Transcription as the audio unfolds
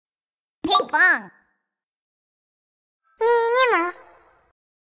Pinkfong.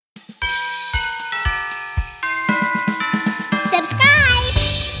 Subscribe.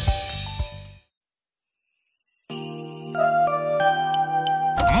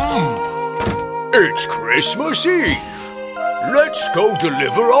 It's Christmas Eve. Let's go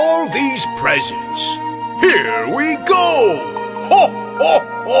deliver all these presents. Here we go! Ho, ho,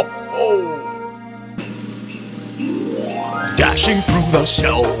 ho, ho! Dashing through the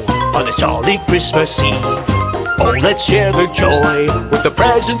snow on this jolly Christmas Eve. Oh, let's share the joy with the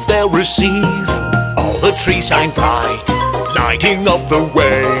presents they'll receive. All the trees shine bright, lighting up the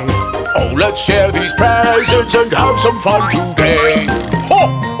way. Oh, let's share these presents and have some fun today. Ho,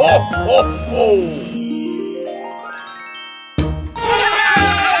 ho, ho, ho!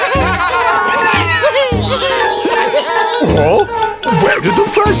 Huh? Where did the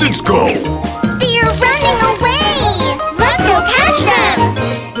presents go? They're running away. Let's go catch them.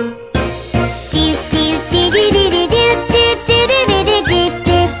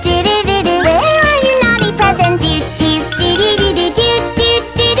 Where are you, naughty presents?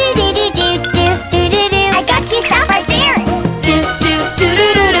 I got you. Stop right there.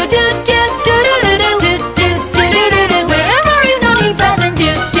 Where are you, naughty presents?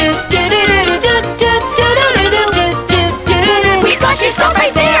 We got you. Stop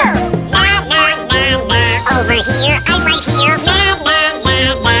right there. Over here, I'm right here.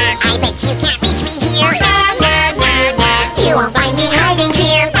 I bet you can't reach me here. You won't find me hiding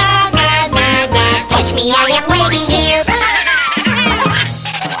here. Catch me, I am waiting here.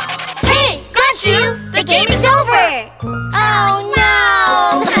 Hey, got you. The game is over. Oh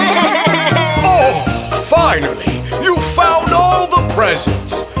no! Oh, finally! You found all the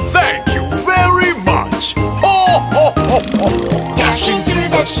presents. Thank you very much. Ho, ho, ho, ho. Dashing through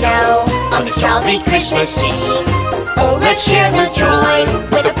the snow on this jolly Christmas Eve. Oh, let's share the joy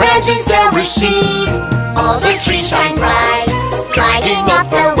with the presents they'll receive. All the trees shine bright, lighting up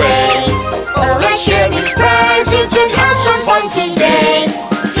the way. Oh, let's share these presents and have some fun today.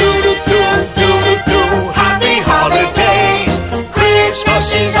 Do-do-do, happy holidays.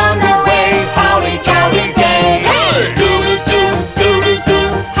 Christmas is on the way, holly jolly day. Hey! Do-do-do,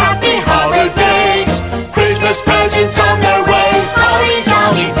 happy holidays. Christmas presents on their way, holly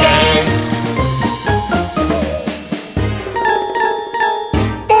jolly day.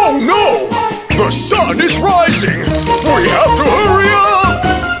 Oh no! The sun is rising! We have to hurry up!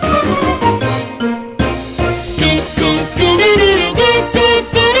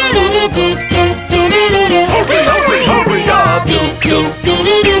 Hurry, hurry, hurry up!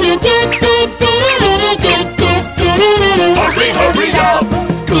 Hurry, hurry up!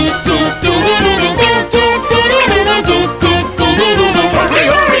 Hurry,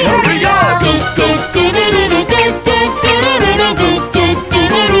 hurry, hurry up!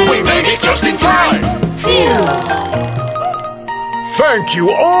 We made it just in time! Thank you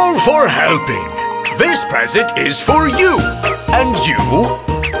all for helping. This present is for you, and you,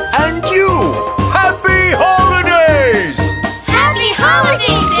 and you. Happy holidays! Happy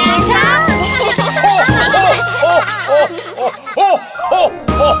holidays, Santa!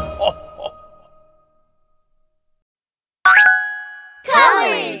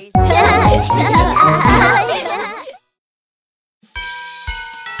 Colors!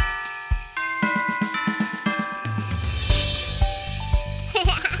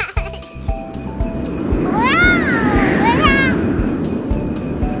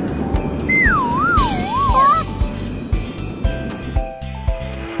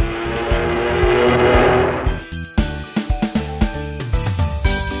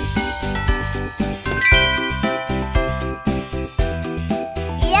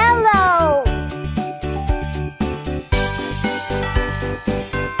 Yellow!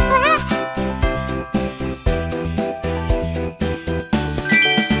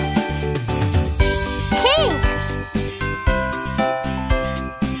 Pink!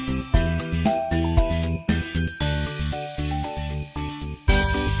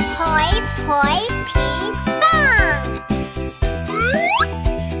 Hoi poi pink fong!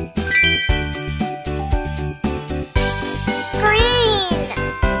 Green!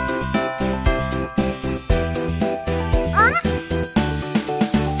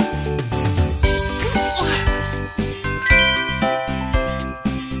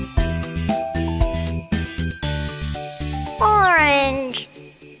 Orange!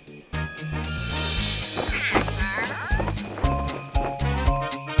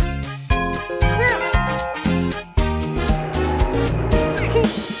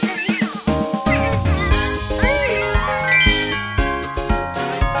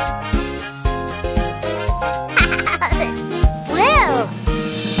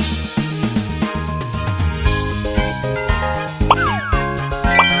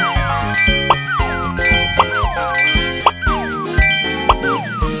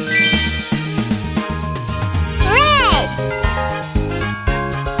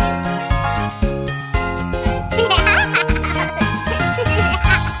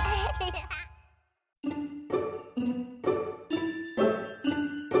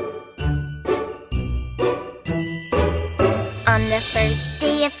 first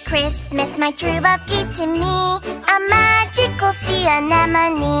day of Christmas, my true love gave to me a magical sea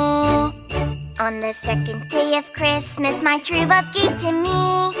anemone. On the second day of Christmas, my true love gave to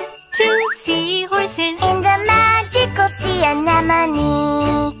me 2 seahorses and a magical sea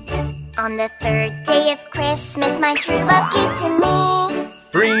anemone. On the third day of Christmas, my true love gave to me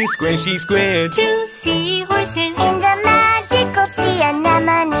 3 squishy squids 2 seahorses and a magical sea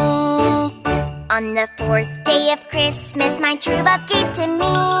anemone. On the fourth day of Christmas, my true love gave to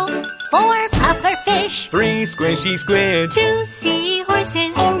me 4 pufferfish 3 squishy squids 2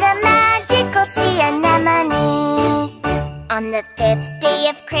 seahorses and a magical sea anemone. On the fifth day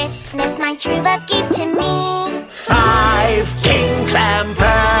of Christmas, my true love gave to me 5 king clam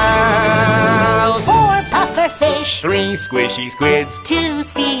pearls 4 pufferfish 3 squishy squids 2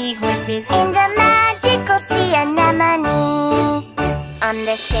 seahorses and a magical sea anemone. On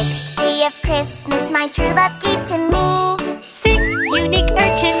the sixth day of Christmas, my true love gave to me 6 unique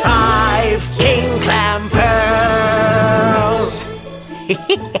urchins 5 king clam pearls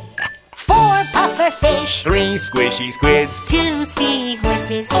 4 pufferfish 3 squishy squids 2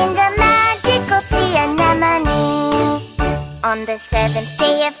 seahorses and a magical sea anemone. On the seventh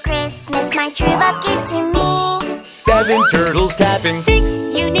day of Christmas, my true love gave to me 7 turtles tapping 6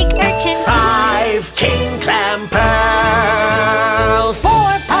 unique urchins 5 king clam pearls 4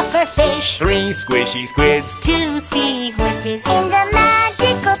 pufferfish 3 squishy squids 2 seahorses and a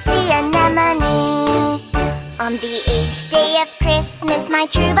magical sea anemone. On the eighth day of Christmas, my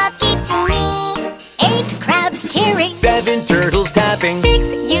true love gave to me 8 crabs cheering 7 turtles tapping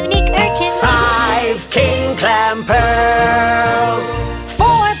 6 unique urchins 5 king clam pearls 4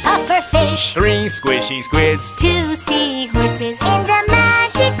 pufferfish 3 squishy squids 2 seahorses and a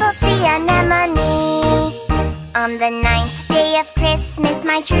magical sea anemone. On the ninth day of Christmas,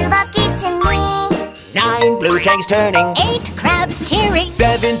 my true love gave to me 9 blue tanks turning 8 crabs cheering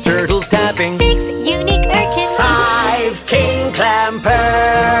 7 turtles tapping 6 unique urchins 5 king clam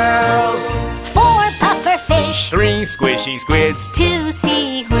pearls 4 pufferfish 3 squishy squids 2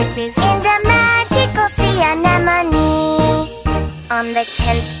 seahorses and a magical sea anemone. On the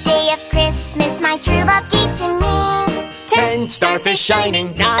 10th day of Christmas, my true love gave to me 10 starfish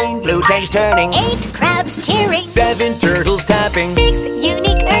shining 9 blue tanks turning 8 crabs cheering 7 turtles tapping 6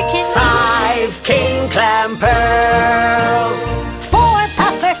 unique urchins 5 king clam pearls 4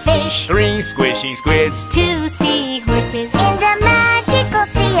 pufferfish 3 squishy squids 2 seahorses and a magical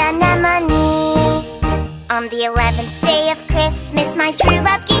sea anemone. On the 11th day of Christmas, my true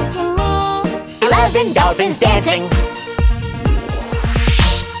love gave to me 11 dolphins dancing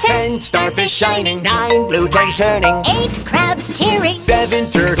 10 starfish shining 9 blue tanks turning 8 crabs cheering 7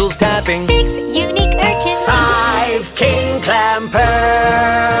 turtles tapping 6 unique urchins 5 king clam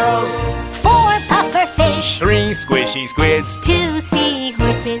pearls 4 pufferfish 3 squishy squids 2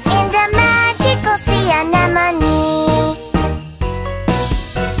 seahorses and a magical sea anemone.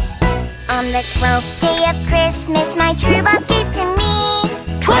 On the 12th day of Christmas, my true love gave to me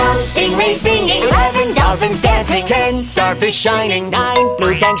 12 stingrays singing 11 dolphins dancing 10 starfish shining 9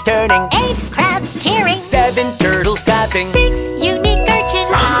 blue tanks turning 8 crabs cheering 7 turtles tapping 6 unique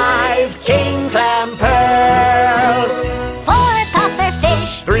urchins 5 king clam pearls 4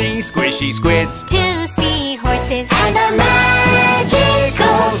 pufferfish 3 squishy squids 2 seahorses and a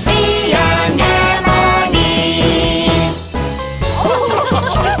magical sea anemone.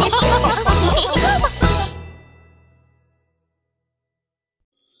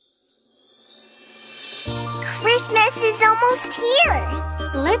 Christmas is almost here.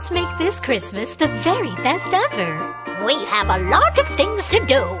 Let's make this Christmas the very best ever. We have a lot of things to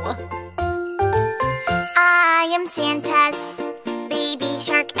do. I am Santa's baby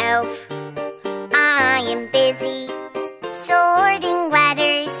shark elf. I am busy sorting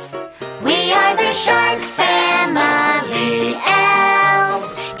letters. We are the shark family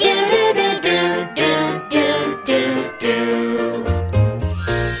elves. Do do do do do do do do.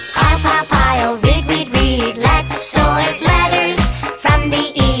 Pile pile pile, read read read. Let's sort letters from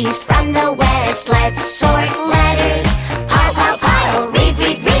the east, from the west. Let's sort letters. Pile pile pile, read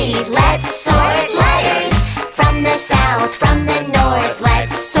read read. Let's sort letters from the south, from the north.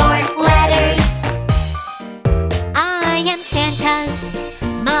 Let's sort letters. I am Santa's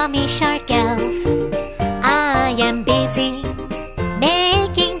mommy shark elf. I am busy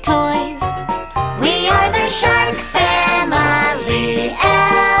making toys. We are the shark family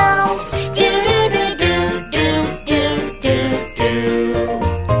elves. Do do do do do do do do.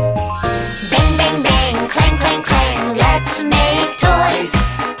 Bang bang bang, clang clang clang. Let's make toys.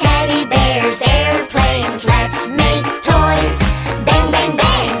 Teddy bears, airplanes. Let's make toys. Bang bang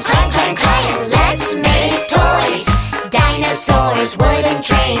bang, clang clang clang. Let's make toys. Dinosaurs, wooden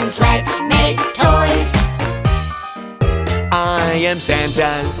ribbons, let's make toys. I am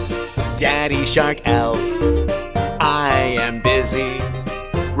Santa's Daddy Shark Elf. I am busy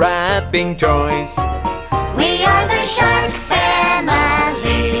wrapping toys. We are the Shark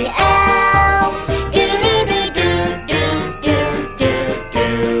Family Elves. Do do do do do do do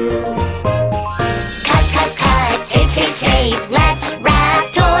do. Cut cut cut, tape tape tape, let's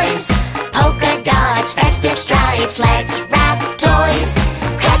wrap toys. Polka dots, festive stripes, let's wrap toys.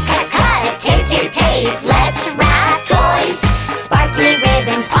 Cut cut cut, tape tape tape, let's wrap toys. Sparkly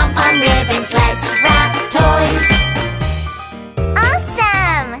ribbons, pom pom ribbons, let's wrap toys.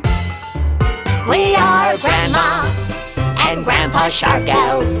 Awesome! We are Grandma and Grandpa Shark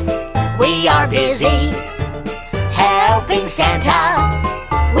Elves. We are busy helping Santa.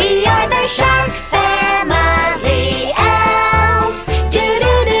 We are the Shark Family Elves. Do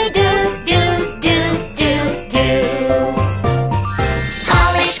do do do do do do do.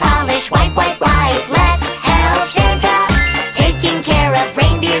 Polish, polish, wipe, wipe, wipe. Let's help Santa. Taking care of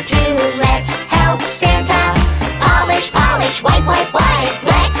reindeer too. Let's help Santa. Polish, polish, wipe, wipe, wipe.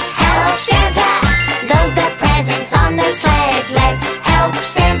 Let's help Santa. Load the presents on the sled. Let's help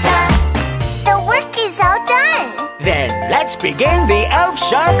Santa. The work is all done. Then let's begin the Elf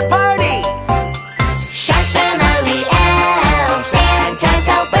Shark Party. Shark Family Elves, Santa's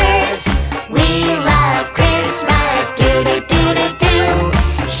helpers. We love Christmas. Do do do do do.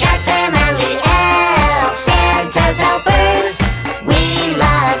 Shark Family Elves, Santa's helpers. We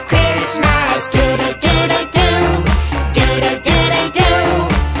love Christmas. Do do do do do. Do do do do do.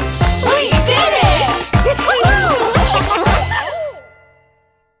 We did it!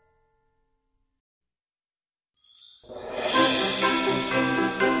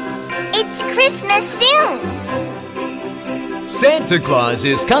 It's Christmas soon. Santa Claus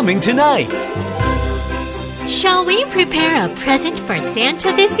is coming tonight. Shall we prepare a present for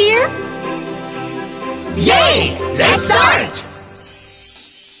Santa this year? Yay! Let's start!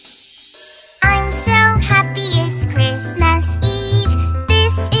 I'm so happy it's Christmas Eve.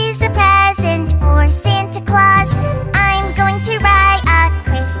 This is a present for Santa Claus. I'm going to write a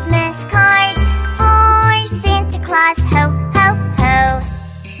Christmas card for Santa Claus. Ho, ho, ho.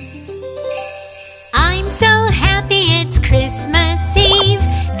 I'm so happy it's Christmas Eve.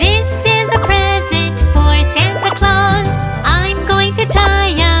 This is a present for Santa Claus. I'm going to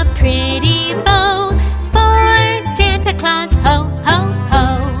tie a pretty bow for Santa Claus. Ho, ho,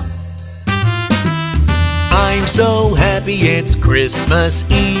 ho. I'm so happy it's Christmas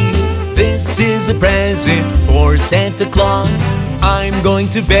Eve. This is a present for Santa Claus. I'm going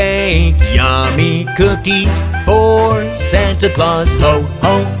to bake yummy cookies for Santa Claus. Ho,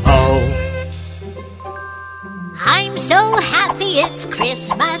 ho, ho. I'm so happy it's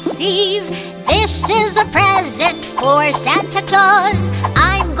Christmas Eve. This is a present for Santa Claus.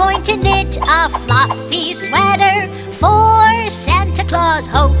 I'm going to knit a fluffy sweater for Santa Claus.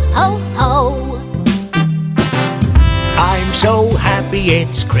 Ho, ho, ho. I'm so happy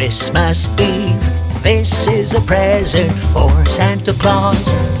it's Christmas Eve. This is a present for Santa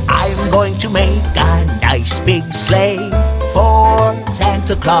Claus. I'm going to make a nice big sleigh for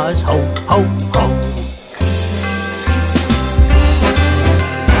Santa Claus. Ho, ho, ho.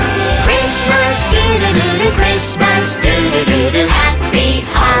 Christmas, do-do-do-do, Christmas, do-do-do-do. Happy,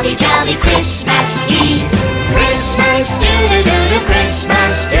 holly, jolly Christmas Eve. Christmas, do-do-do-do,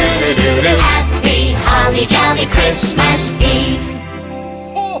 Christmas, do-do-do-do. Happy, holly, jolly Christmas Eve.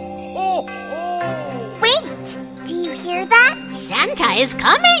 Wait, do you hear that? Santa is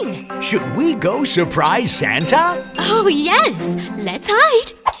coming. Should we go surprise Santa? Oh, yes. Let's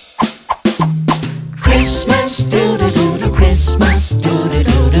hide. Christmas, do-do-do-do, Christmas,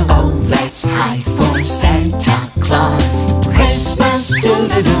 do-do-do-do. Oh, let's hide for Santa Claus. Christmas,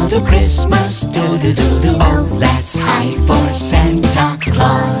 do-do-do-do, Christmas, do-do-do-do. Oh, let's hide for Santa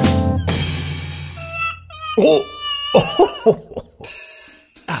Claus.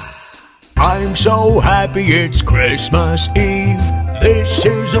 I'm so happy it's Christmas Eve. This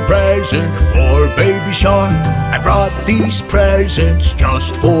is a present for Baby Shark. I brought these presents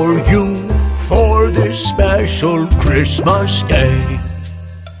just for you for this special Christmas day.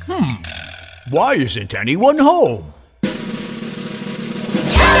 Why isn't anyone home?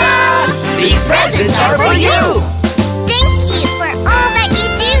 Ta-da! These presents are for you! Thank you for all that you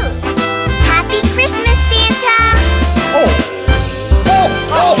do. Happy Christmas, Santa.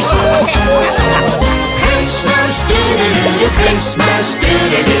 Christmas, do-do-do-do, Christmas,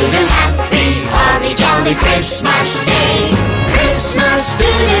 do-do-do-do. Happy, holly, jolly Christmas Day. Christmas,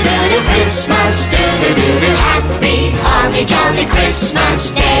 do-do-do-do, Christmas, do-do-do-do. Happy, holly, jolly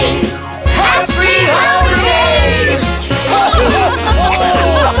Christmas Day. Happy holidays!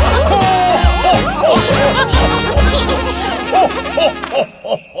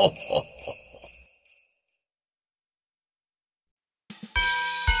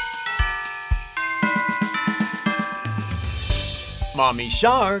 Mommy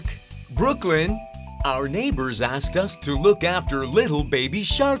Shark. Brooklyn, our neighbors asked us to look after little Baby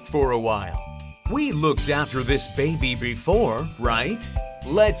Shark for a while. We looked after this baby before, right?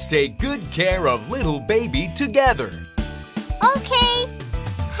 Let's take good care of little baby together. Okay.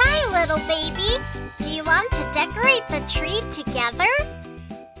 Hi, little baby. Do you want to decorate the tree together?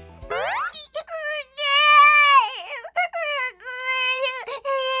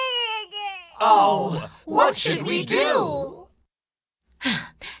 Oh, what should we do?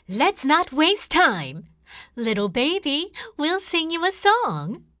 Let's not waste time. Little baby, we'll sing you a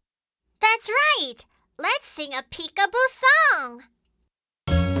song. That's right. Let's sing a peekaboo song.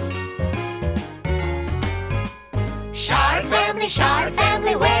 Shark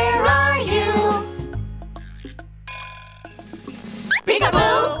family, where are you?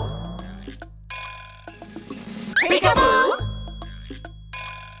 Peekaboo! Peekaboo!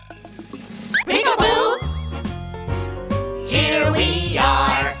 Peekaboo! Here we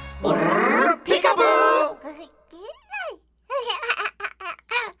are! Peekaboo!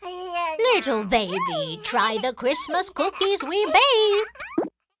 Little baby, try the Christmas cookies we baked.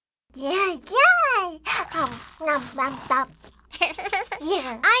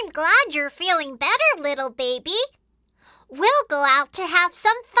 I'm glad you're feeling better, little baby. We'll go out to have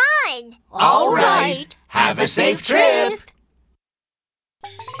some fun. All right, have a safe trip.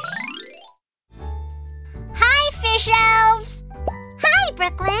 Hi, fish elves. Hi,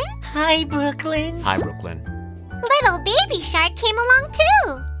 Brooklyn. Hi, Brooklyn. Hi, Brooklyn. Little Baby Shark came along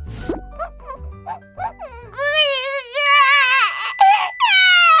too.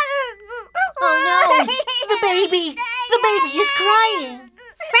 Oh no, the baby is crying.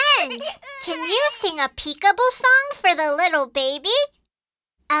 Friends, can you sing a peekaboo song for the little baby?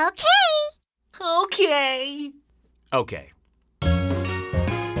 Okay. Okay. Okay.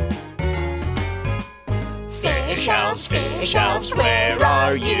 Fish elves, where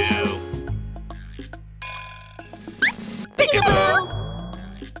are you? Peekaboo!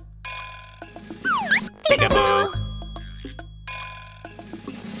 Peekaboo!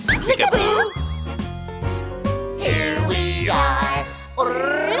 Peekaboo! Here we are!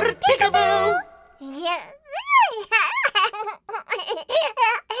 Peekaboo!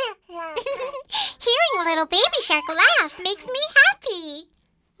 Hearing little Baby Shark laugh makes me happy.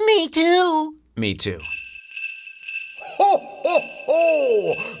 Me too. Me too. Ho, ho,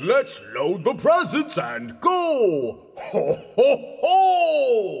 ho! Let's load the presents and go! Ho, ho,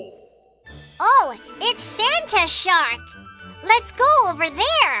 ho! Oh, it's Santa Shark. Let's go over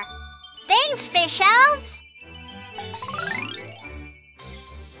there. Thanks, fish elves.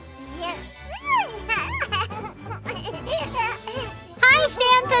 Hi,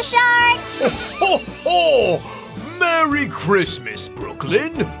 Santa Shark. Ho, ho! Merry Christmas,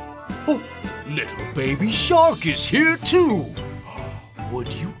 Brooklyn! Oh, little Baby Shark is here too.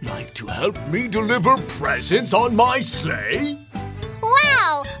 Would you like to help me deliver presents on my sleigh?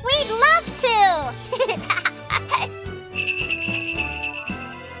 Wow, we'd love to.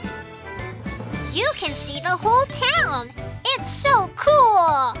 You can see the whole town. It's so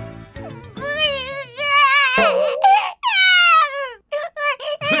cool.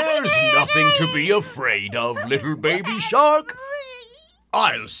 There's nothing to be afraid of, little Baby Shark.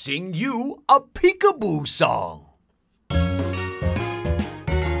 I'll sing you a peekaboo song.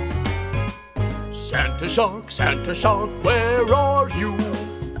 Santa Shark, where are you?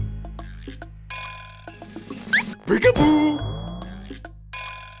 Peekaboo!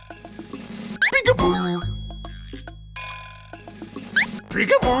 Peekaboo!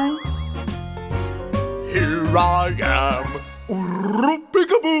 Peekaboo! Here I am!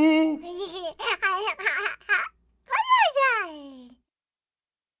 Peekaboo!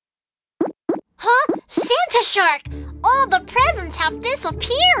 Huh? Santa Shark! All the presents have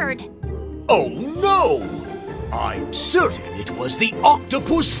disappeared. Oh no! I'm certain it was the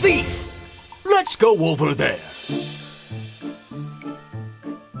octopus thief! Let's go over there.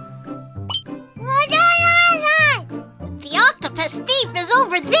 The octopus thief is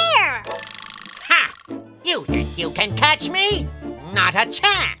over there. Ha! You think you can catch me? Not a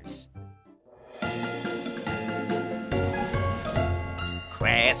chance.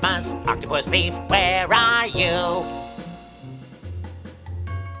 Christmas, octopus thief, where are you?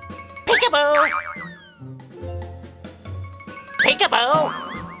 Peekaboo! Peekaboo!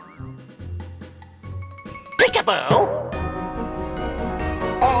 Peekaboo!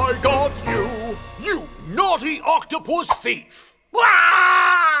 I got you, you naughty octopus thief!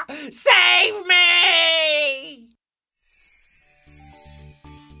 Wah! Save me!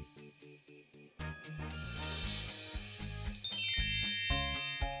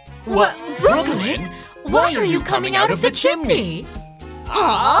 What, Brooklyn? Why are you coming out of the chimney?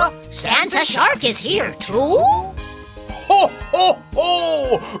 Santa Shark is here too? Ho, ho,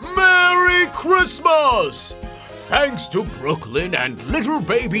 ho! Merry Christmas! Thanks to Brooklyn and little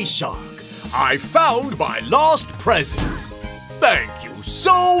Baby Shark, I found my lost presents. Thank you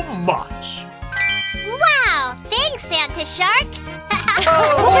so much. Wow! Thanks, Santa Shark!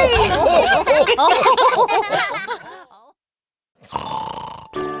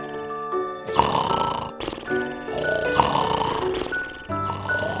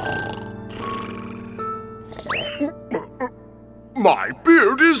 My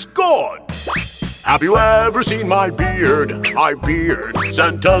beard is gone. Have you ever seen my beard? My beard,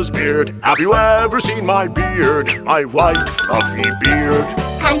 Santa's beard. Have you ever seen my beard? My white fluffy beard.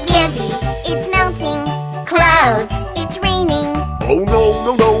 Cotton candy, it's melting. Clouds, it's raining. Oh no,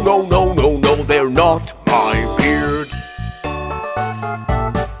 no, no, no, no, no, no, they're not my beard.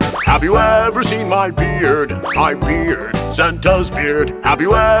 Have you ever seen my beard? My beard, Santa's beard. Have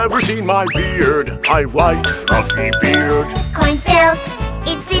you ever seen my beard? My white fluffy beard. Corn silk,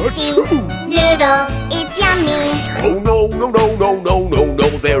 it's itchy. Noodles, it's yummy. Oh no, no, no, no, no, no, no,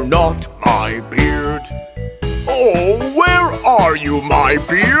 they're not my beard. Oh, where are you, my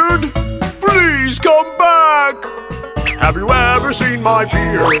beard? Please come back. Have you ever seen my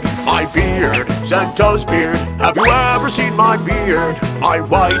beard? My beard, Santa's beard. Have you ever seen my beard? My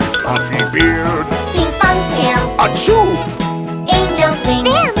white fluffy beard. Pinkfong's tail, Achoo! angel's wings.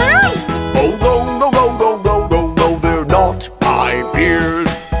 They're mine! Oh no, no, no, no, no, no, no, they're not my beard.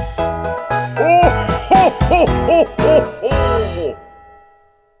 Oh, ho, ho, ho, ho, ho.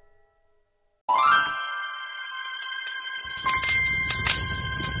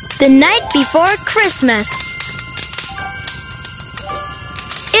 The night before Christmas.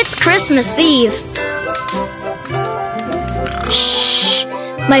 It's Christmas Eve. Shh!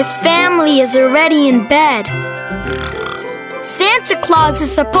 My family is already in bed. Santa Claus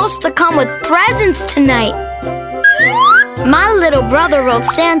is supposed to come with presents tonight. My little brother wrote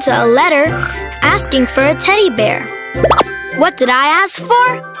Santa a letter asking for a teddy bear. What did I ask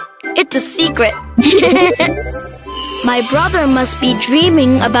for? It's a secret. My brother must be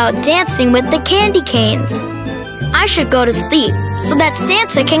dreaming about dancing with the candy canes. I should go to sleep so that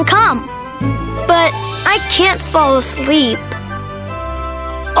Santa can come. But I can't fall asleep.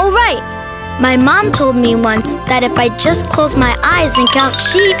 Oh, right. My mom told me once that if I just close my eyes and count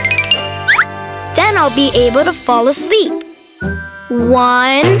sheep, then I'll be able to fall asleep.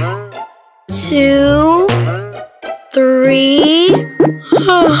 1, 2, 3.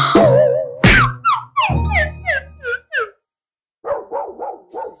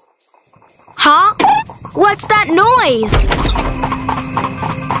 Huh? What's that noise?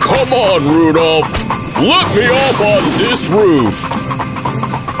 Come on, Rudolph. Let me off on this roof.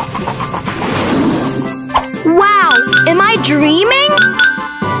 Wow, am I dreaming?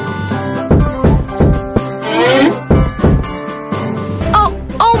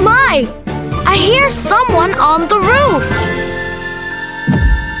 Oh my! I hear someone on the roof.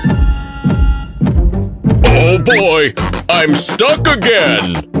 Oh boy, I'm stuck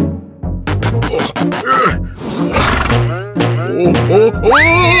again.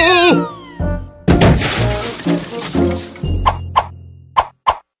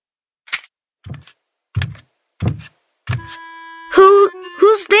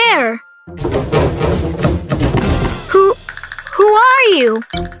 Who's there? Who are you?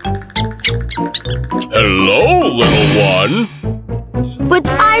 Hello, little one. With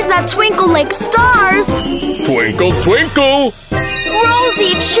eyes that twinkle like stars. Twinkle, twinkle.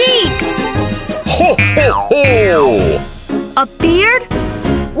 Rosy cheeks. Ho, ho, ho. A beard?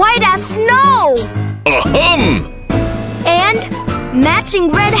 White as snow. Ahem. And matching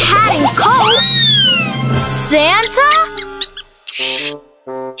red hat and coat. Santa?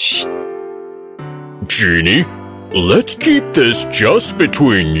 Shh. Genie, let's keep this just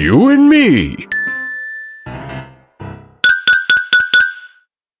between you and me.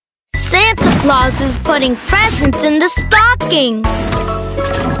 Santa Claus is putting presents in the stockings.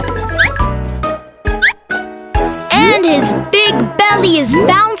 And his big belly is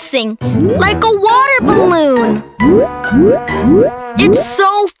bouncing like a water balloon. It's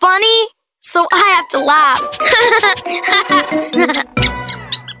so funny, so I have to laugh.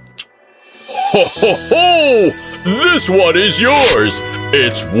 Ho, ho, ho! This one is yours.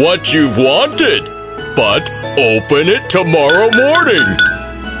 It's what you've wanted. But open it tomorrow morning.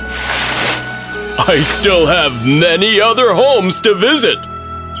 I still have many other homes to visit.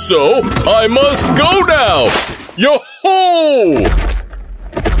 So I must go now. Yo-ho!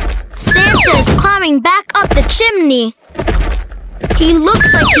 Santa is climbing back up the chimney. He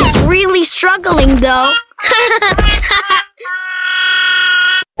looks like he's really struggling, though.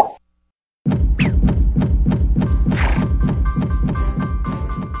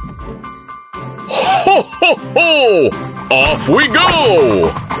 Off we go!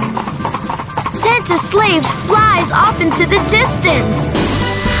 Santa's sleigh flies off into the distance.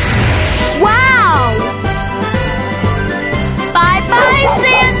 Wow! Bye-bye,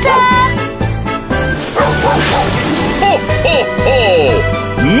 Santa! Ho, ho, ho!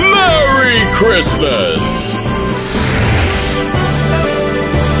 Merry Christmas!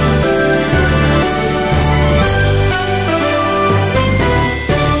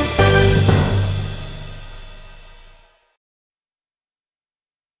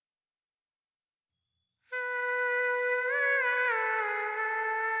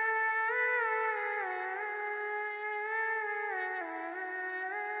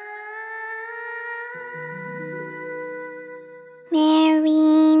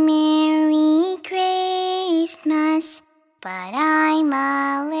 Merry, Merry Christmas, but I'm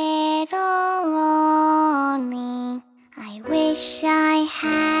a little lonely. I wish I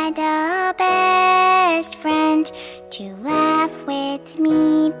had a best friend to laugh with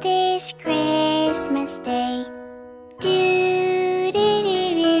me this Christmas day. Do do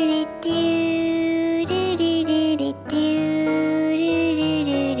do do do do do do do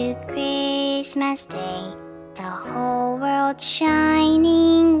do do Christmas Day. The whole world's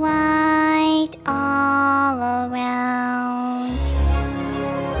shining white all around.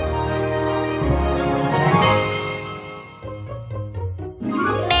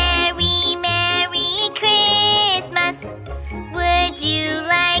 Merry, Merry Christmas. Would you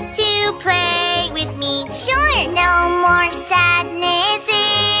like to play with me? Sure, no more sadness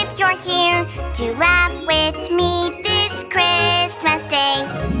if you're here to laugh with me this Christmas Day.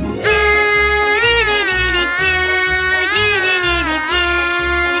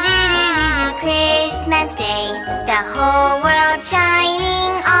 Christmas Day, the whole world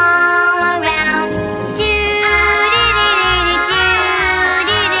shining all around.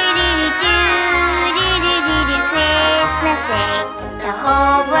 Christmas Day, the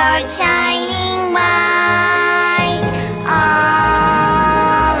whole world shining white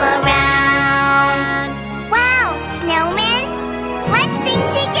all around. Wow, snowman, let's sing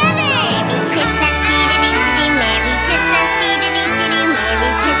together. Merry Christmas, dee-dee-dee-dee-dee. Merry Christmas, dee-dee-dee-dee-dee.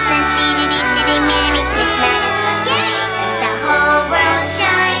 Merry Christmas, dee-dee-dee-dee-dee. Merry Christmas, yay! The whole world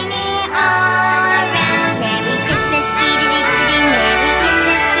shining all around. Merry Christmas, dee-dee-dee-dee-dee. Merry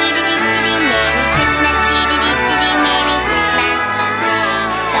Christmas, dee-dee-dee-dee-dee. Merry Christmas, dee-dee-dee-dee-dee. Merry Christmas.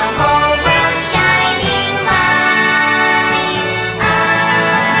 The whole world shining light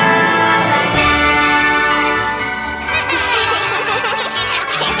all around.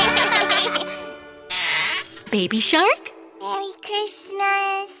 Baby Shark? Merry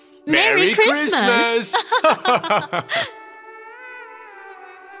Christmas. Merry Christmas!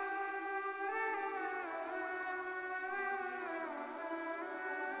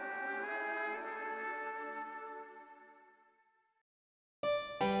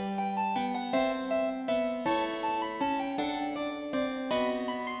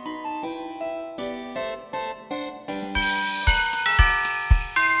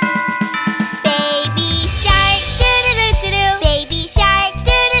 Baby shark, doo-doo-doo-doo-doo. Baby shark,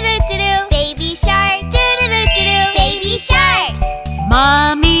 doo-doo-doo-doo-doo. Baby shark, doo-doo-doo-doo-doo. Baby shark.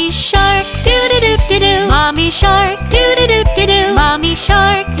 Mommy Shark, doo-doo-doo-doo-doo. Mommy Shark, doo-doo-doo-doo-doo. Mommy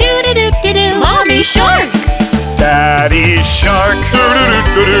Shark, doo-doo-doo-doo-doo. Mommy Shark. Daddy Shark,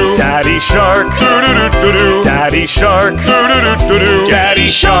 doo-doo-doo-doo-doo. Daddy Shark, doo-doo-doo-doo-doo. Daddy Shark, doo-doo-doo-doo-doo. Daddy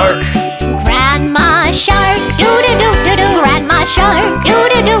Shark. Grandma Shark, doo-doo-doo-doo-doo. Grandma Shark,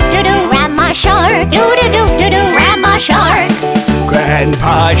 doo-doo-doo-doo-doo. Grandma Shark, doo-doo-doo-doo-doo. Grandma Shark.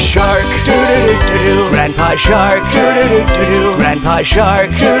 Grandpa Shark, doo-doo-doo-doo-doo. Grandpa Shark, doo-doo-doo-doo-doo. Grandpa Shark,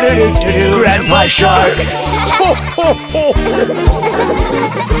 doo-doo-doo-doo-doo. Grandpa Shark. Ho, ho, ho.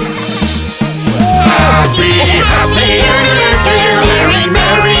 Happy, happy, doo-doo-doo-doo. Merry,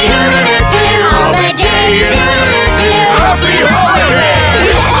 merry, doo-doo-doo-doo. Holidays, doo-doo-doo-doo. Happy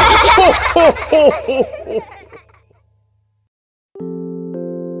holidays! Ho, ho, ho, ho, ho.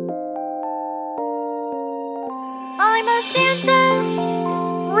 I'm a Santa's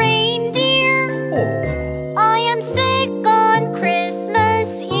reindeer. I am sick on Christmas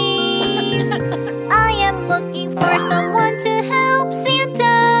Eve. I am looking for someone to help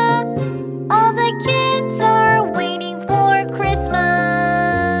Santa. All the kids are waiting for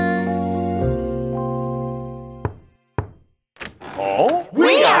Christmas. Oh?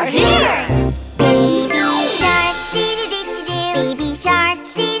 We are here! Baby shark, dee-dee-dee-dee-doo. Baby shark,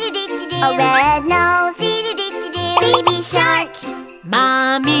 dee-dee-dee-dee-doo. A red nose, dee-dee-dee-dee-doo. Baby shark,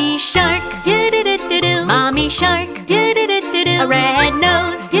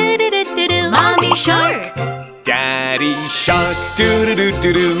 Daddy Shark,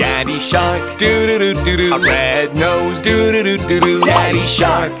 doo-doo-doo-doo-doo. Daddy Shark, doo-doo-doo-doo-doo. A red nose, doo-doo-doo-doo-doo. Daddy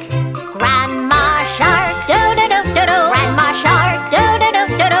Shark. Grandma Shark, doo-doo-doo-doo-doo. Grandma Shark,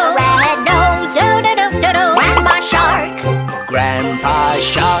 doo-doo-doo-doo-doo. Red nose, doo-doo-doo-doo-doo. Grandma Shark. Grandpa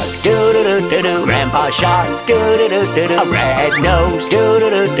Shark, doo-doo-doo-doo-doo. Grandpa Shark, doo-doo-doo-doo-doo. A red nose,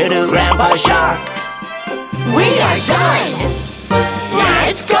 doo-doo-doo-doo-doo. Grandpa Shark. We are done!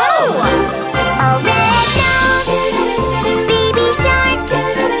 Let's go! A red-nosed baby shark.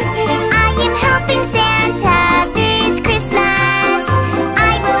 I am helping Santa this Christmas.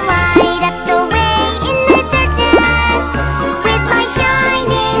 I will light up the way in the darkness with my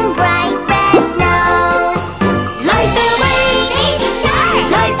shining bright red nose. Light the way, baby shark!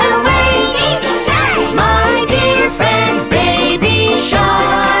 Light the way, baby shark! My dear friend, baby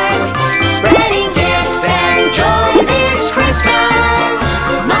shark, spreading gifts and joy this Christmas.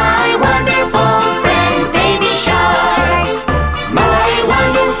 My wonderful friend, baby shark. My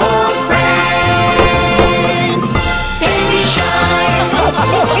wonderful friend, baby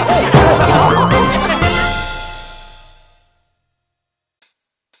shark.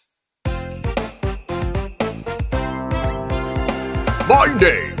 My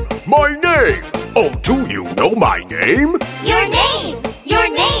name, my name. Oh, do you know my name? Your name, your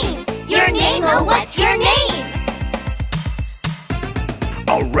name, your name. Oh, what's your name?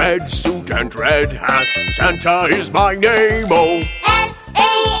 A red suit and red hat. Santa is my name. Oh,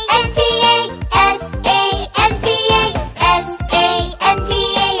 S-A-N-T-A, S-A-N-T-A,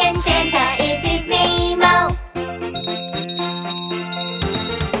 S-A-N-T-A, and Santa is his name. Oh,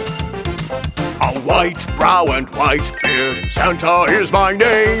 a white brow and white beard. Santa is my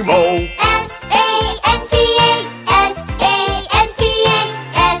name. Oh, S-A-N-T-A, S-A-N-T-A,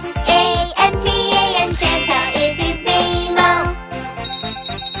 S-A-N-T-A, and Santa is his name. Oh,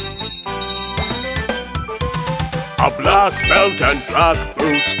 a black belt and black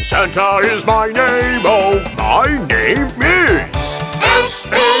boots. Santa is my name. Oh, my name is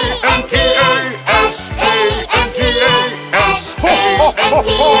S-A-N-T-A, S-A-N-T-A,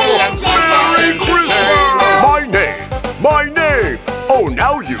 S-A-N-T-A, and Santa Merry is his Christmas. name. Oh, My name, my name. Oh,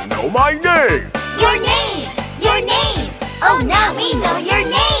 now you know my name. your name, your name. Oh, now we know your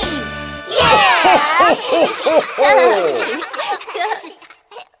name. Yeah!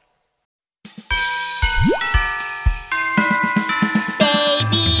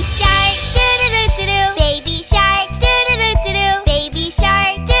 Baby shark, doo-doo-doo-doo-doo. Baby shark, doo-doo-doo-doo-doo. Baby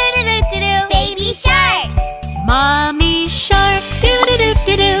shark, doo-doo-doo-doo-doo. Baby shark. Mommy shark,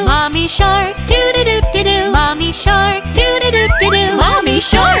 doo-doo-doo-doo-doo. Mommy shark, doo-doo-doo-doo-doo. Mommy shark, doo-doo-doo-doo-doo. Mommy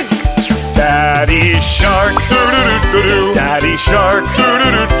shark. Daddy Shark, doo-doo-doo-doo-doo. Daddy Shark,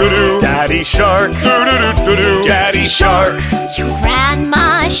 doo-doo-doo-doo-doo. Daddy Shark, doo-doo-doo-doo-doo. Daddy Shark.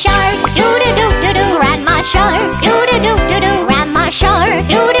 Grandma shark, doo-doo-doo-doo-doo. Grandma shark, doo-doo-doo-doo-doo. Grandma shark,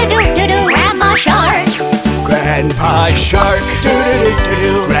 doo-doo-doo-doo-doo. Grandma shark. Grandpa Shark,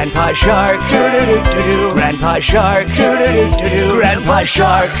 doo-doo-doo-doo-doo. Grandpa Shark, doo-doo-doo-doo-doo. Grandpa Shark, doo-doo-doo-doo-doo. Grandpa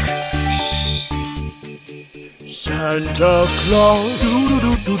Shark. Santa Claus,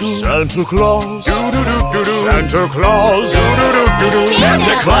 Santa Claus, Santa Claus,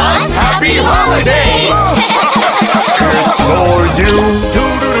 Santa Claus, happy holidays! It's for you,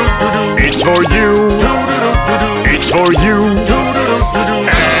 it's for you, it's for you,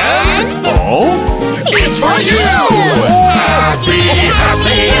 and oh, It's for you! Happy,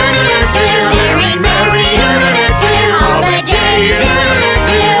 happy, merry, merry, holidays!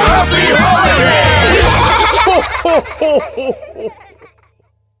 happy holidays! Ho, ho, ho!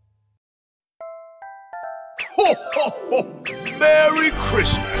 Merry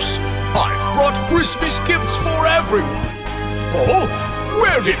Christmas! I've brought Christmas gifts for everyone! Oh,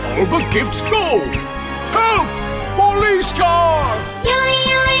 where did all the gifts go? Help! Police car! Yoey,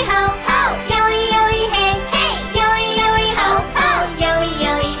 yoey, ho, ho! Yoey, yoey, hey, hey! Yoey, yoey, ho, ho! Yoey,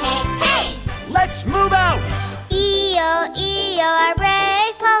 yoey, hey, hey! Let's move out! E-O, E-O, a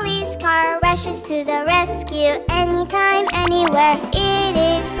red police car rushes to the rescue anytime, anywhere. It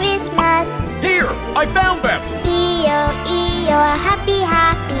is Christmas. Here, I found them! E-O, E-O, a happy,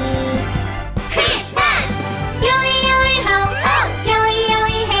 happy Christmas! Yoey, yoey, ho, ho! Yoey,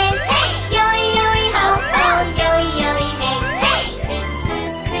 yoey, hey, hey! Yoey, yoey, ho, ho! Yoey, yoey, hey, hey!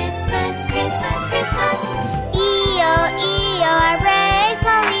 Christmas, Christmas, Christmas, Christmas! E-O, E-O, a red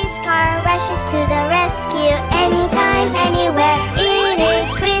police car rushes to the rescue anytime, anywhere. It is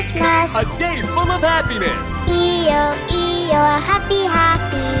Christmas. A day full of happiness! E-O, E-O, a happy,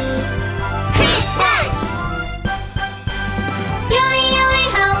 happy Christmas! Yoey, yoey,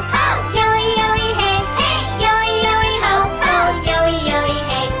 ho, ho! Yoey, yoey, hey, hey! Yoey, yoey, ho, ho! Yoey, yoey,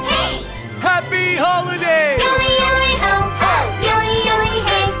 hey, hey! Happy holidays! Yoey, yoey,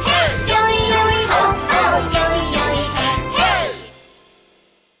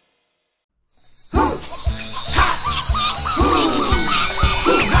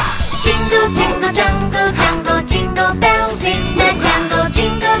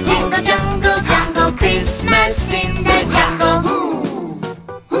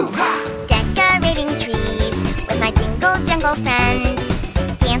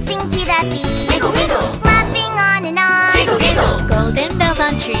 dancing to the beat. Wiggle, wiggle. Laughing on and on. Giggle, giggle. Golden bells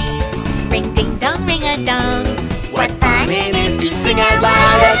on trees, ring ding dong, ring a dong. What fun it is to sing out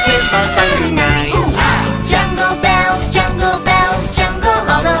loud a Christmas song tonight. Jungle bells, jungle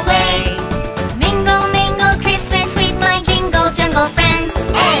all the way. Mingle, mingle Christmas with my jingle jungle friends.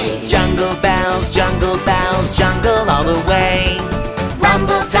 Hey! Jungle bells, jungle all the way.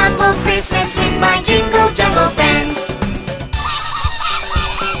 Rumble, tumble Christmas with my jingle jungle friends.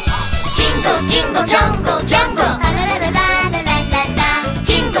 Jingle, jingle, jungle, jungle.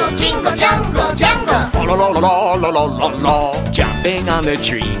 Jingle, jingle, jungle, jungle. La la la la la la la. Jumping on the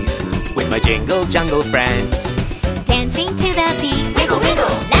trees with my jingle jungle friends. Dancing to the beat, Wiggle,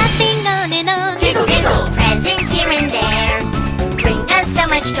 wiggle. laughing on and on. Giggle, giggle. Presents here and there bring us so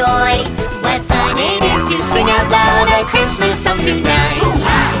much joy. What fun it is to sing out loud a Christmas song tonight.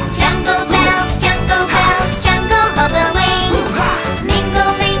 Jungle bells, jungle all the way.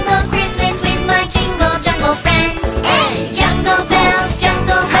 Mingle, mingle Christmas with my jingle jungle friends. Hey! Jungle bells,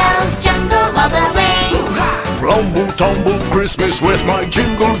 jungle all the way. Rumble tumble Christmas with my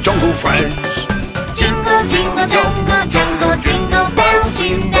jingle jungle friends. Jingle, jingle, jungle, jungle, jingle bells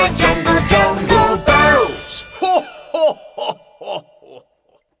in the jungle, jungle bells. Ho ho ho ho ho.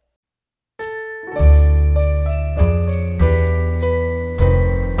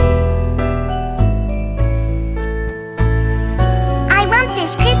 I want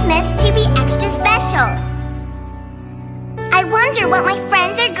this Christmas to be extra special. I wonder what my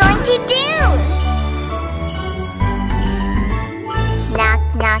friends are going to do. Knock,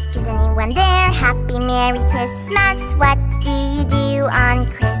 knock, is anyone there? Happy Merry Christmas. What do you do on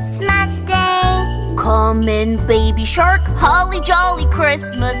Christmas Day? Come in, Baby Shark, holly jolly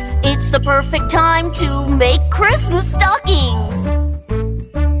Christmas. It's the perfect time to make Christmas stockings.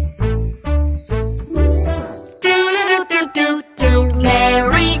 Do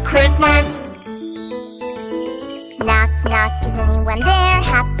Merry Christmas. Knock, knock, is anyone there?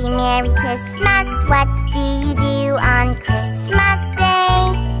 Happy Merry Christmas. What do you do on Christmas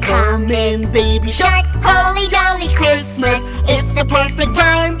Day? Come in, Baby Shark, holly jolly Christmas. It's the perfect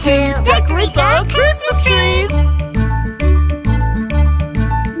time to decorate the Christmas tree.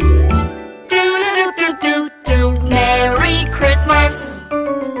 Do Merry Christmas.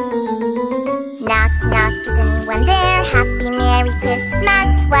 Knock, knock, is anyone there? Happy Merry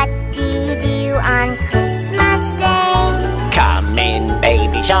Christmas. What do you do on Christmas Day? Come in,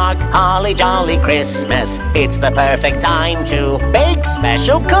 Baby Shark, holly jolly Christmas. It's the perfect time to bake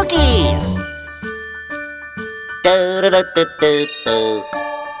special cookies. Do do do do do do.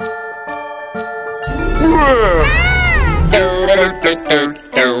 Do do do do do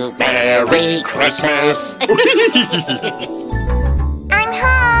do. Merry Christmas. I'm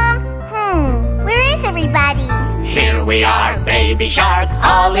home. Where is everybody? Here we are, Baby Shark,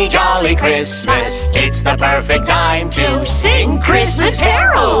 holly jolly Christmas. It's the perfect time to sing Christmas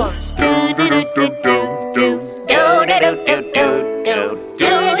carols. Do do do do do do. Do do do do do do.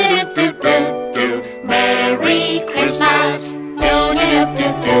 Do do do do do. Merry Christmas. Do do do do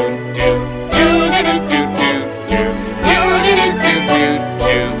do do. Do do do do do do. Do do do do do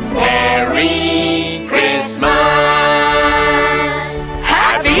do. Merry Christmas.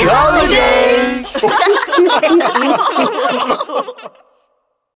 Happy holidays.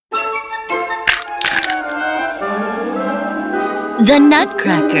 The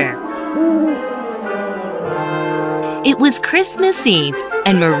Nutcracker. It was Christmas Eve,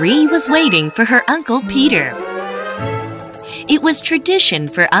 and Marie was waiting for her Uncle Peter. It was tradition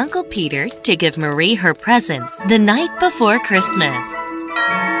for Uncle Peter to give Marie her presents the night before Christmas.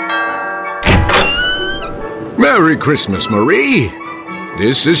 Merry Christmas, Marie.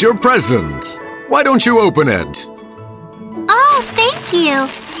 This is your present. Why don't you open it? Oh, thank you.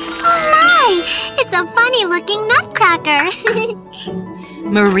 Oh my! It's a funny-looking nutcracker.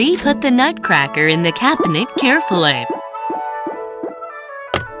 Marie put the nutcracker in the cabinet carefully.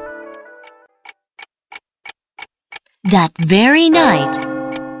 That very night,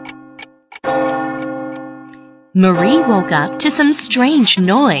 Marie woke up to some strange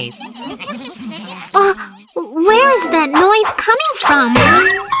noise. Where is that noise coming from?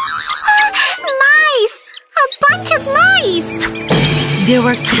 Mice! A bunch of mice! There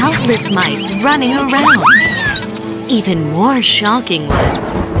were countless mice running around. Even more shocking was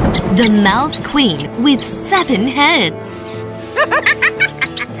the Mouse Queen with 7 heads.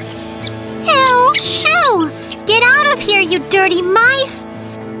 Ew! Shoo! Get out of here, you dirty mice!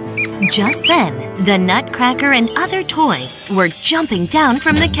 Just then, the Nutcracker and other toys were jumping down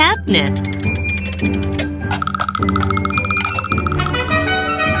from the cabinet.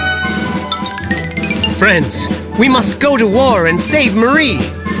 Friends, We must go to war and save Marie.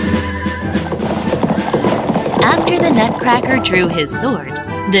 After the Nutcracker drew his sword,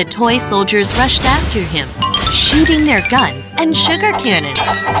 the toy soldiers rushed after him, shooting their guns and sugar cannons.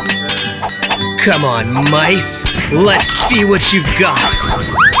 Come on, mice. Let's see what you've got.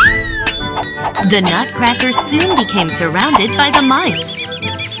 The Nutcracker soon became surrounded by the mice.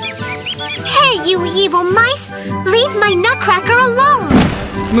 Hey, you evil mice! Leave my Nutcracker alone!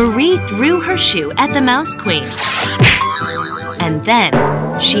 Marie threw her shoe at the Mouse Queen. And then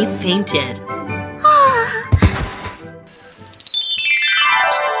she fainted.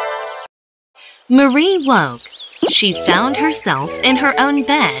 Marie woke. She found herself in her own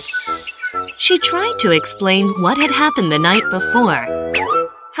bed. She tried to explain what had happened the night before.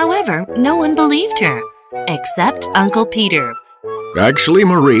 However, no one believed her, except Uncle Peter. Actually,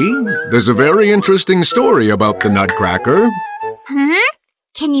 Marie, there's a very interesting story about the Nutcracker.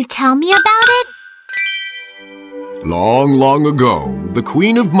 Can you tell me about it? Long, long ago, the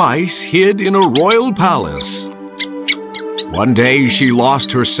Queen of Mice hid in a royal palace. One day, she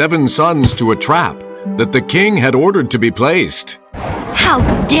lost her 7 sons to a trap that the king had ordered to be placed. How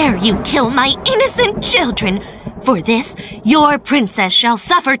dare you kill my innocent children! For this, your princess shall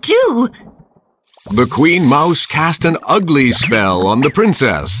suffer too! The Queen Mouse cast an ugly spell on the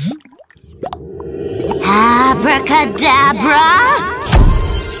princess. Abracadabra!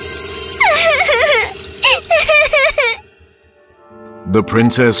 The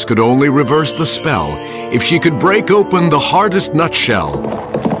princess could only reverse the spell if she could break open the hardest nutshell.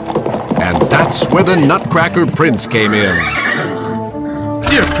 And that's where the Nutcracker Prince came in.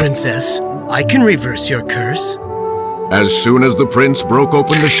 Dear princess, I can reverse your curse. As soon as the prince broke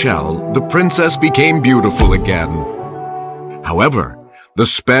open the shell, the princess became beautiful again. However, the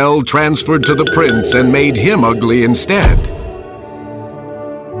spell transferred to the prince and made him ugly instead.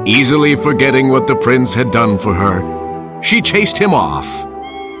 Easily forgetting what the prince had done for her, she chased him off.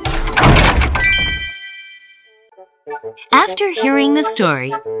 After hearing the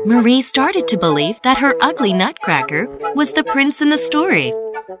story, Marie started to believe that her ugly Nutcracker was the prince in the story.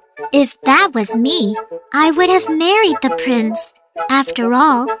 If that was me, I would have married the prince. After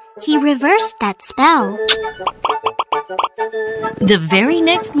all, he reversed that spell. The very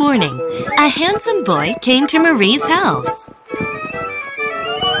next morning, a handsome boy came to Marie's house.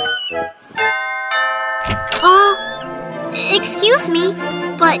 Excuse me,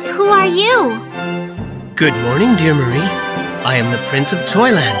 but who are you? Good morning, dear Marie. I am the Prince of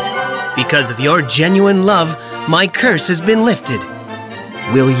Toyland. Because of your genuine love, my curse has been lifted.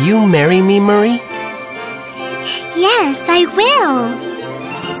 Will you marry me, Marie? Yes, I will.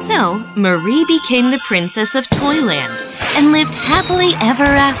 So, Marie became the Princess of Toyland and lived happily ever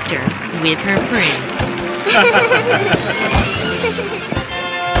after with her prince.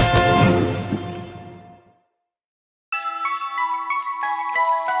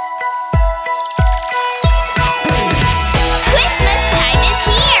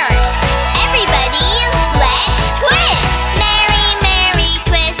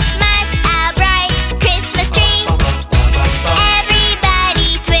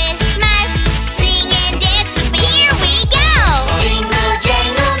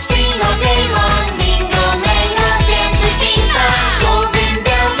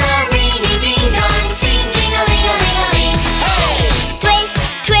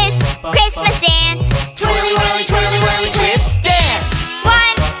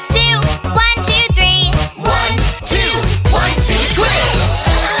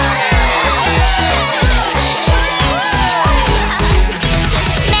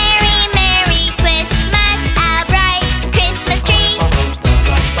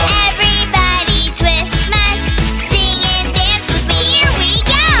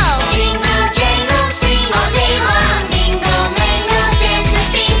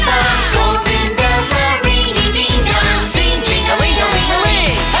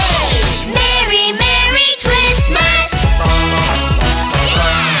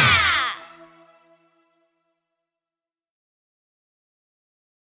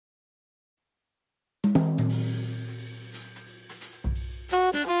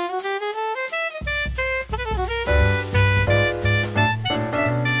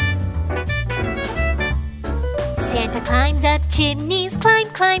 Santa climbs up chimneys, climb,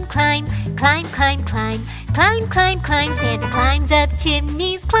 climb, climb, climb, climb, climb, climb, climb, climb. Santa climbs up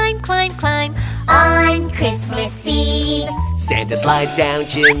chimneys, climb, climb, climb. On Christmas Eve, Santa slides down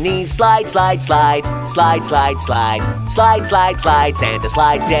chimneys, slide, slide, slide, slide, slide, slide, slide, slide, slide. Santa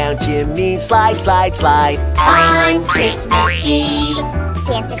slides down chimneys, slide, slide, slide. on Christmas Eve,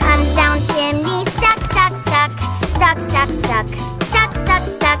 Santa comes down chimney, stuck, stuck, stuck, stuck, stuck, stuck, stuck, stuck,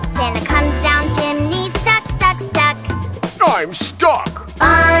 stuck. Santa comes down chimney, stuck, stuck, I'm stuck!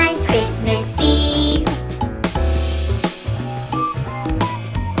 On Christmas Eve.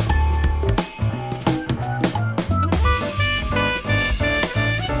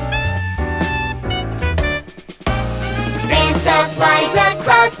 Santa flies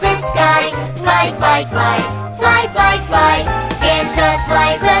across the sky. Fly, fly, fly, fly, fly, fly. Santa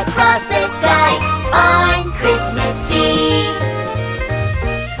flies across the sky on Christmas Eve.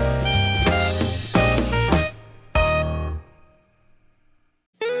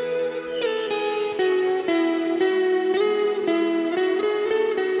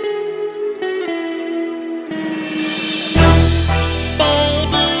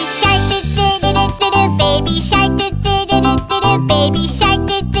 Baby shark, do-do-do-do-do-do. Baby shark, do-do-do-do-do-do. Baby shark,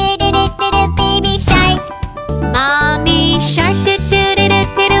 do-do-do-do-do-do. Baby shark. Mommy shark do do do do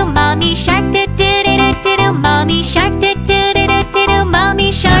do do. Mommy shark do do do do do do. Mommy shark do do do do do do.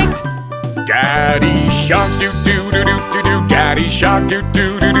 Mommy shark. Daddy shark do do do do do do. Daddy shark do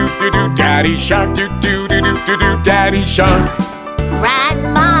do do do do do. Daddy shark do do do do do do. Daddy shark.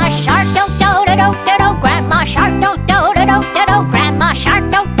 Grandma shark do do do do do do. Grandma shark do do do do do do. Grandma shark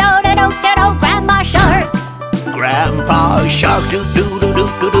do do do do do do. Grandma shark. Grandpa shark do do do do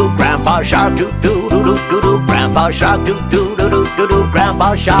do do. Grandpa shark do do do do do do. Grandpa shark do do do do do do.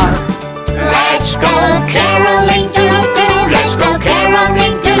 Grandpa shark. Let's go caroling, doo-doo-doo-doo. Let's go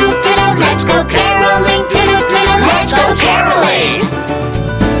caroling, doo-doo-doo-doo. Let's go caroling, doo-doo-doo-doo. Let's go caroling.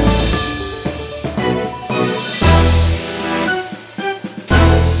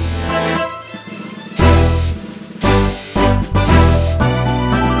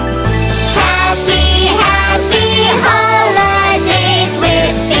 Happy, happy holidays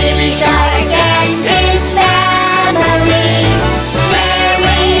with Baby Shark and his family.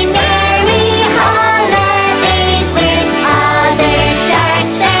 Merry, merry holidays with other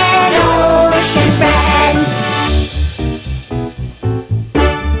sharks and ocean friends.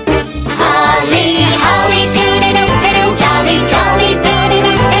 Holly, holly, doo-doo-doo-doo-doo. Jolly, jolly,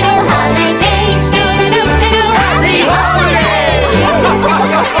 doo-doo-doo-doo-doo. Holidays, doo-doo-doo-doo-doo. Happy holidays!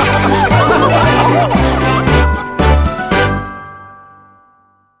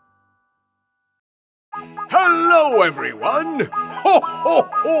 Hello, everyone! Ho, ho,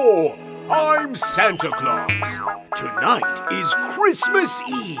 ho! I'm Santa Claus. Tonight is Christmas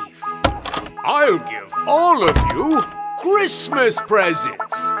Eve. I'll give all of you Christmas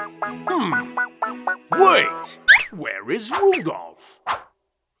presents. Wait, where is Rudolph?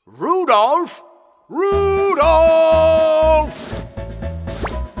 Rudolph! Rudolph!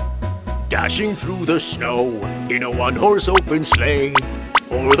 Dashing through the snow in a one-horse open sleigh.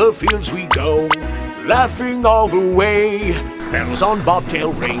 O'er the fields we go, laughing all the way. Bells on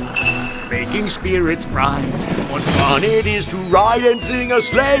bobtail ring, making spirits bright. What fun it is to ride and sing a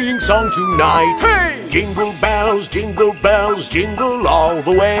sleighing song tonight. Hey! Jingle bells, jingle all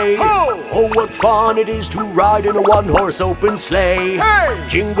the way. Ho! Oh, what fun it is to ride in a one-horse open sleigh. Hey!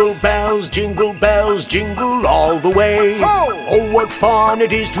 Jingle bells, jingle all the way. Ho! Oh, what fun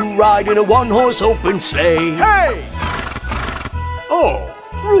it is to ride in a one-horse open sleigh. Hey! Oh,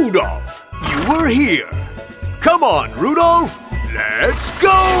 Rudolph, you were here. Come on, Rudolph, let's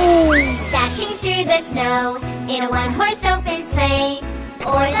go! Dashing through the snow in a one-horse open sleigh.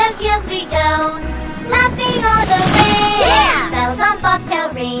 O'er the fields we go, laughing all the way. Yeah! Bells on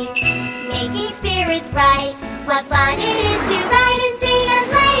bobtail ring, making spirits bright. What fun it is to ride and sing a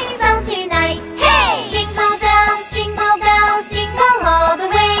sleighing song tonight. Hey! Jingle bells, jingle all the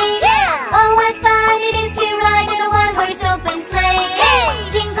way. Yeah! Oh, what fun it is to ride in a one-horse open sleigh. Hey!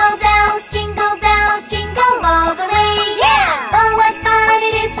 Jingle bells, jingle all the way. Yeah! Oh, what fun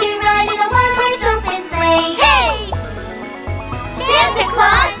it is to ride in a one-horse open sleigh. Hey! Santa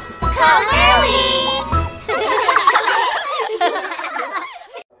Claus, come early!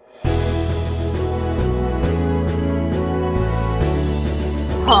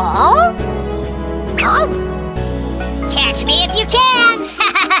 Huh? Come. Catch me if you can.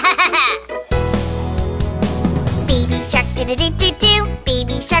 Baby shark, do-do-do-do-do.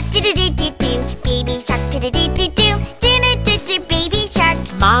 Baby shark, do-do-do-do-do. Baby shark, do-do-do-do-do. Do-do-do-do, baby shark.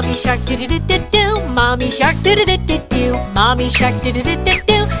 Mommy shark do do do do do. Mommy shark do do do do do. Mommy shark do do do do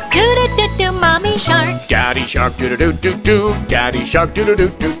do. Do do do do. Mommy shark. Daddy shark do-do-do-do-do. Daddy shark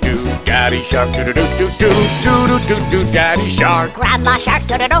do-do-do-do-do. Daddy shark do-do-do-do-do. Do-do-do-do, Daddy shark. Grandma shark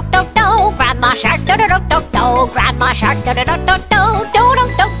do do do do do. Grandma shark do do do do do. Grandma shark do do do do do. Do do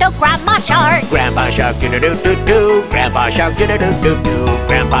do do. Grandma shark. Grandpa shark do-do-do-do-do. Grandpa shark do-do-do-do-do.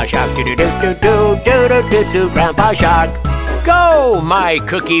 Grandpa shark do-do-do-do-do. Do-do-do-do, Grandpa shark. Go, my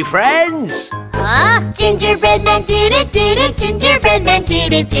cookie friends! Gingerbread man do-do-do-do, gingerbread man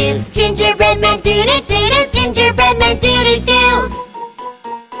do-do-do, gingerbread man do-do-do-do, gingerbread man do-do-do.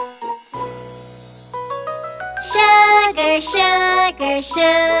 Sugar, sugar,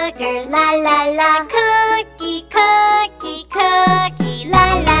 sugar, la la la. Cookie, cookie, cookie,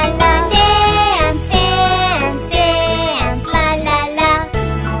 la la la. Dance, dance, dance, la la la.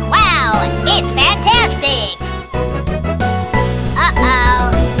 Wow, it's fantastic!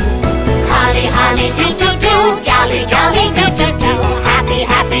 Uh-oh. Holly, holly, do-do-do, jolly, jolly, do-do-do, happy,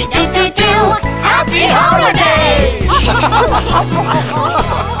 happy, do-do-do, happy holidays!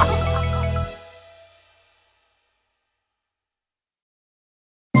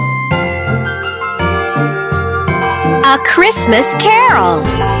 A Christmas Carol.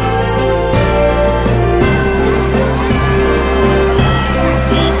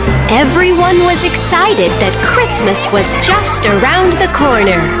 Everyone was excited that Christmas was just around the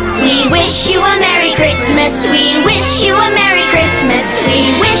corner. We wish you a Merry Christmas, we wish you a Merry Christmas,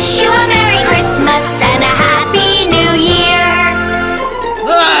 we wish you a Merry Christmas and a Happy New Year!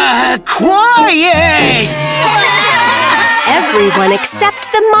 Quiet! Everyone except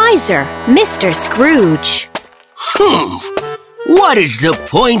the miser, Mr. Scrooge. What is the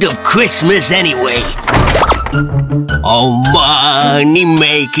point of Christmas anyway? Oh,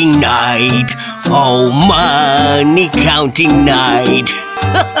 money-making night. Oh, money-counting night.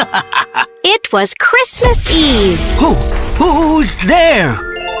 It was Christmas Eve. Who's there?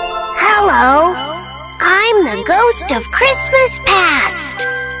 Hello. I'm the ghost of Christmas past.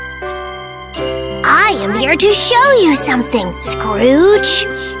 I am here to show you something, Scrooge.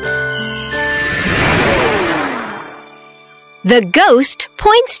 The ghost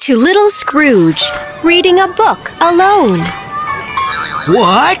points to little Scrooge, reading a book alone.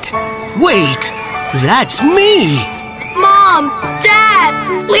 What? Wait, that's me. Mom, Dad,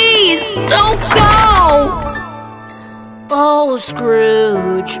 please, don't go! Oh,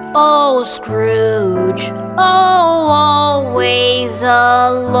 Scrooge, oh, Scrooge, oh, always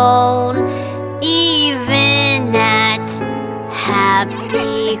alone, even at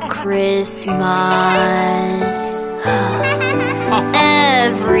Happy Christmas.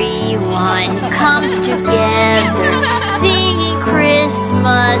 Everyone comes together, singing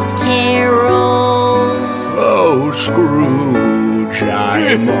Christmas carols. Oh, Scrooge,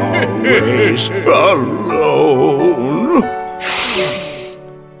 I'm always alone.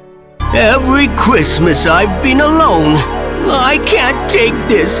 Every Christmas I've been alone. I can't take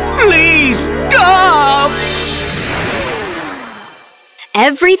this. Please, stop!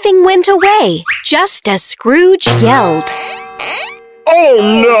 Everything went away, just as Scrooge yelled. Oh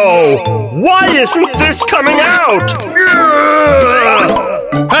no! Why isn't this coming out?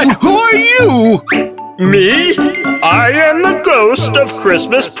 And who are you? Me? I am the ghost of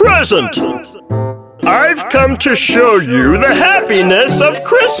Christmas present. I've come to show you the happiness of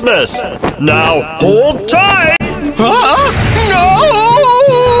Christmas. Now hold tight. Huh? No!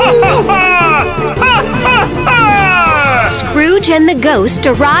 Scrooge and the ghost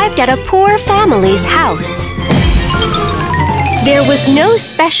arrived at a poor family's house. There was no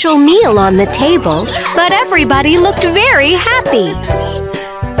special meal on the table, but everybody looked very happy.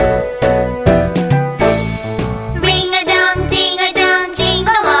 Ring-a-dong, ding-a-dong,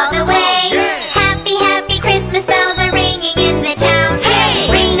 jingle all the way. Happy, happy Christmas bells are ringing in the town. Hey!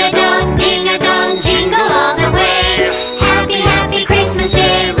 Ring-a-dong, ding-a-dong, jingle all the way. Happy, happy Christmas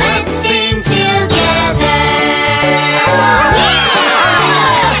Day, let's sing together.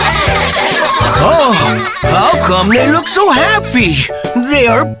 Oh, how come they look so happy? They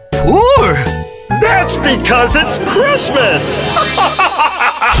are poor. That's because it's Christmas!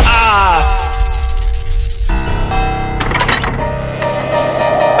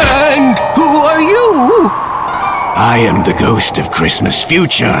 And who are you? I am the ghost of Christmas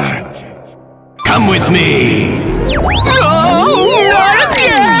future. Come with me. No, not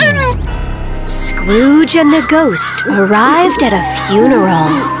again! Scrooge and the ghost arrived at a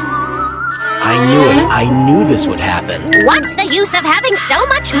funeral. I knew it. I knew this would happen. What's the use of having so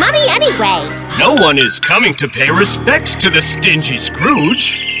much money anyway? No one is coming to pay respects to the stingy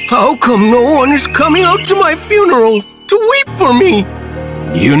Scrooge. How come no one is coming out to my funeral to weep for me?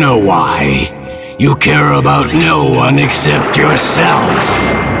 You know why. You care about no one except yourself.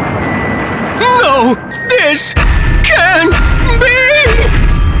 No, this can't be!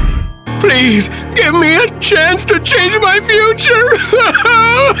 Please, give me a chance to change my future!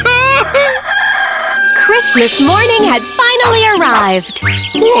 Christmas morning had finally arrived.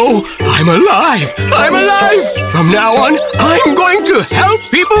 Whoa, I'm alive! I'm alive! From now on, I'm going to help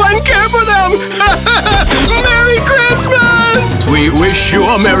people and care for them! Merry Christmas! Sweet We wish you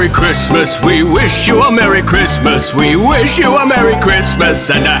a Merry Christmas. We wish you a Merry Christmas. We wish you a Merry Christmas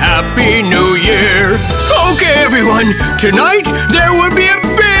and a Happy New Year. Okay, everyone. Tonight, there will be a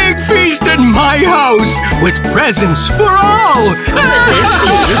big feast in my house with presents for all.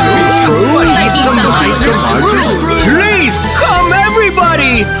 Please come,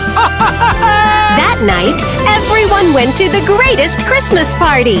 everybody. That night, everyone went to the greatest Christmas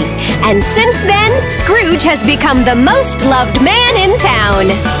party. And since then, Scrooge has become the most loved man in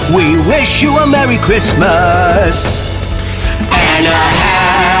town. We wish you a Merry Christmas And a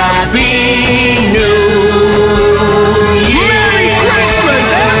Happy New Year. Merry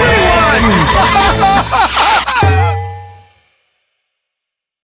Christmas, everyone!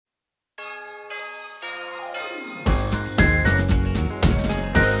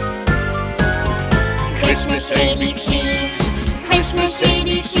 Christmas ABCs, Christmas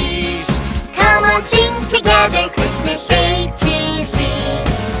ABCs. Come on, sing together, Christmas A to Z.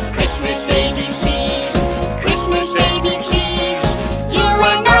 Christmas ABCs, Christmas ABCs. You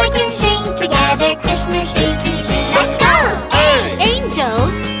and I can sing together, Christmas A to Z. Let's go! A,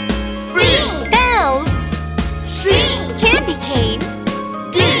 Angels, B, bells, C, candy cane,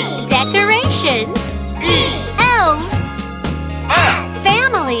 D, decorations, E, elves, F,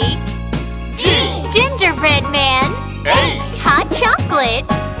 family, G, gingerbread man, H, hot chocolate,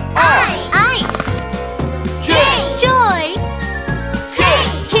 I, ice, J, joy, K,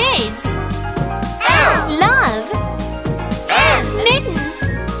 kids, L, love, M, mittens,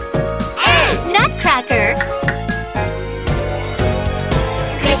 N. nutcracker.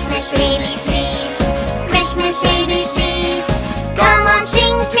 Christmas ABCs, Christmas ABCs. Come on,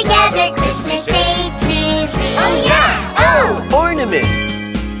 sing together, Christmas A to Z. Oh yeah! O, ornaments,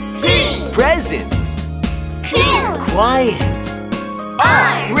 P, presents, Q, quiet,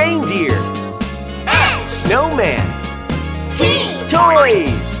 R, reindeer, S, snowman, T,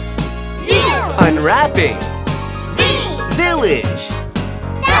 toys, U, unwrapping, V, village,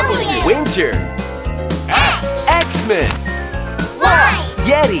 W, winter, X, Xmas, Y,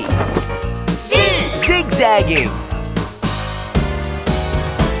 Yeti, Z. zigzagging.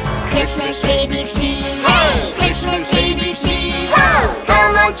 Christmas ABCs, hey! Christmas ABCs, ho!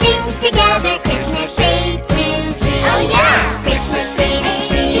 Come on, sing together, Christmas A to Z. Oh yeah! Christmas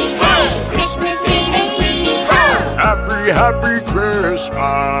ABCs, hey! Christmas ABCs, ho! Happy, happy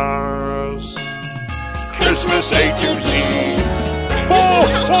Christmas. Christmas A to Z.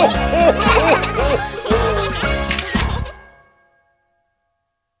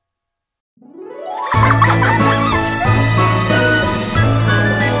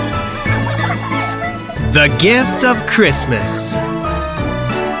 The Gift of Christmas.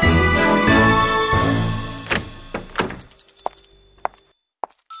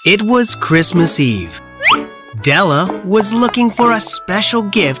 It was Christmas Eve. Della was looking for a special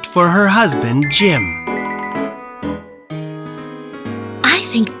gift for her husband, Jim. I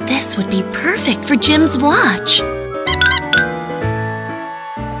think this would be perfect for Jim's watch.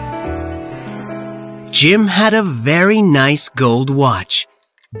 Jim had a very nice gold watch,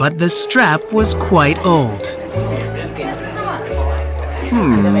 but the strap was quite old.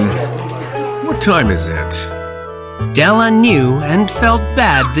 What time is it? Della knew and felt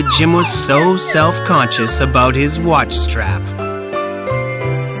bad that Jim was so self-conscious about his watch strap.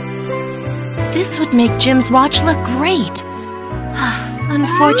 This would make Jim's watch look great.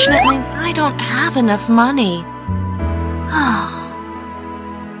 Unfortunately, I don't have enough money.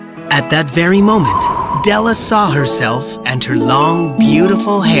 At that very moment, Della saw herself and her long,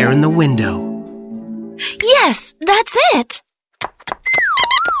 beautiful hair in the window. Yes, that's it!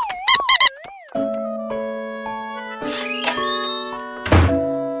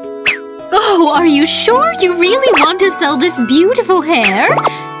 Oh, are you sure you really want to sell this beautiful hair?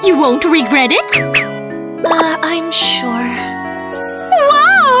 You won't regret it? I'm sure.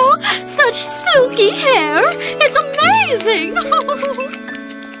 Wow! Such silky hair! It's amazing!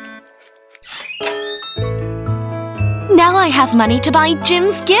 Now I have money to buy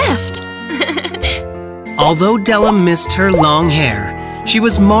Jim's gift. Although Della missed her long hair, she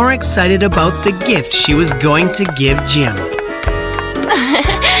was more excited about the gift she was going to give Jim.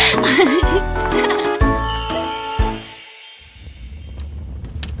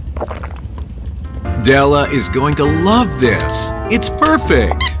 Della is going to love this. It's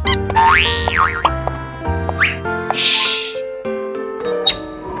perfect.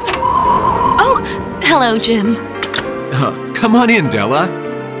 Oh, hello, Jim. Come on in, Della.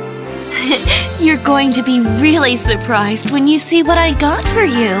 You're going to be really surprised when you see what I got for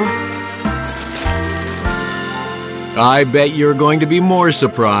you. I bet you're going to be more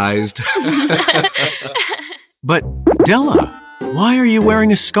surprised. But, Della, Why are you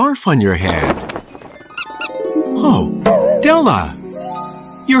wearing a scarf on your head? Oh, Della!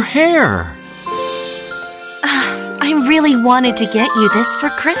 Your hair! I really wanted to get you this for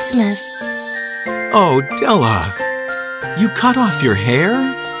Christmas. Oh, Della! You cut off your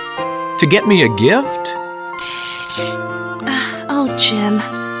hair? To get me a gift? Oh, Jim.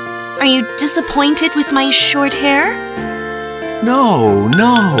 Are you disappointed with my short hair? No,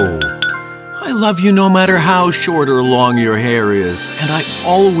 no. I love you no matter how short or long your hair is, and I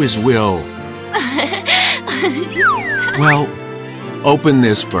always will. Well, open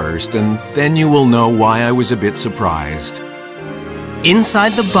this first, and then you will know why I was a bit surprised.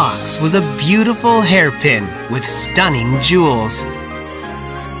 Inside the box was a beautiful hairpin with stunning jewels.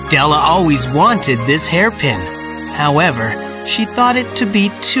 Della always wanted this hairpin. However, she thought it to be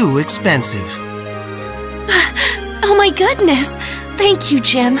too expensive. Oh my goodness! Thank you,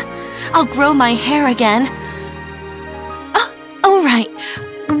 Jim. I'll grow my hair again. Oh, right.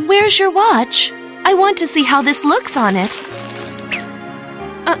 Where's your watch? I want to see how this looks on it.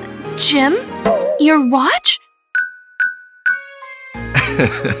 Jim? Your watch?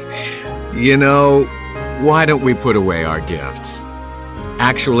 You know, why don't we put away our gifts?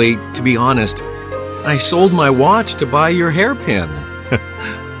 Actually, to be honest, I sold my watch to buy your hairpin.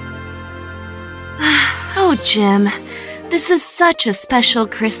 Oh, Jim. This is such a special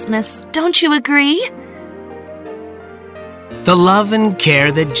Christmas, don't you agree? The love and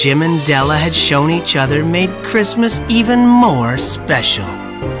care that Jim and Della had shown each other made Christmas even more special.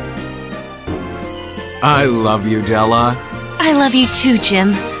 I love you, Della. I love you too,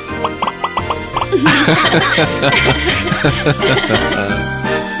 Jim.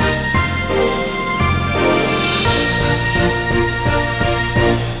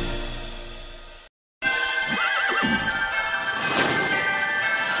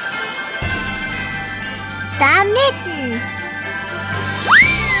 The mitten.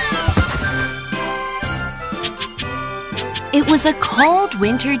 It was a cold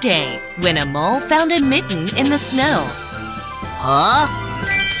winter day when a mole found a mitten in the snow. Huh?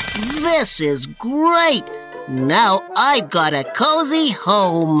 This is great! Now I've got a cozy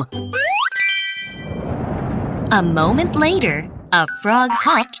home. A moment later, a frog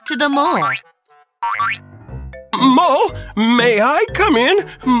hopped to the mole. Mole, may I come in?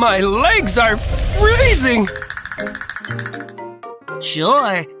 My legs are freezing.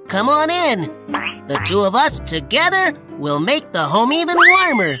 Sure, come on in. The two of us together will make the home even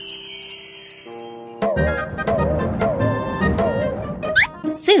warmer.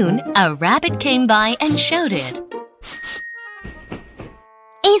 Soon, a rabbit came by and shouted.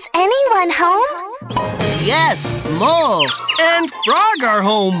 Is anyone home? Yes, Mole. And Frog are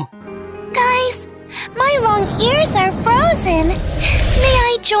home. Guys, my long ears are frozen. May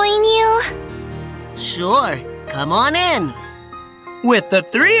I join you? Sure, come on in. With the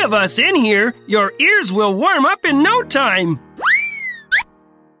three of us in here, your ears will warm up in no time.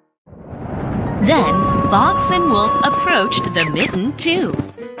 Then, Fox and Wolf approached the mitten too.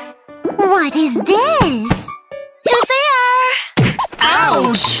 What is this? Who's there?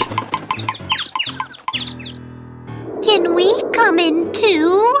 Ouch! Can we come in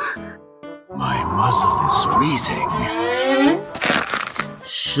too? My muzzle is freezing.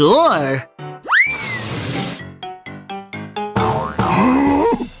 Sure.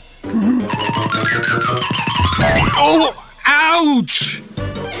 Oh, ouch!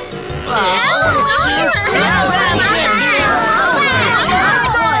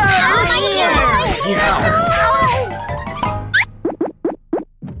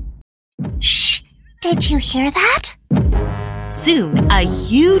 Shh! Did you hear that? Soon, a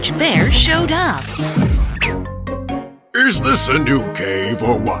huge bear showed up. Is this a new cave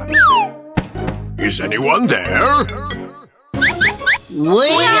or what? Is anyone there? We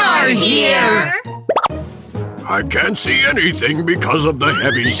are here! I can't see anything because of the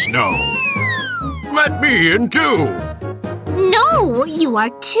heavy snow. Let me in too. No, you are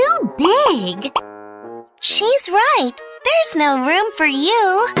too big. She's right. There's no room for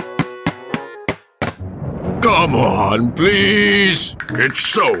you. Come on, please. It's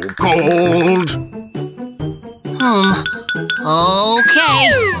so cold.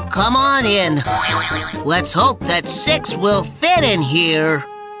 Okay, come on in. Let's hope that 6 will fit in here.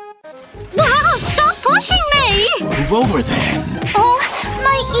 Wow, stop pushing me! Move over then. Oh,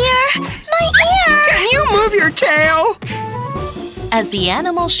 my ear! My ear! Can you move your tail? As the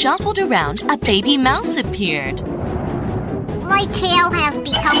animal shuffled around, a baby mouse appeared. My tail has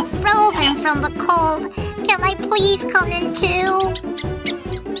become frozen from the cold. Can I please come in too?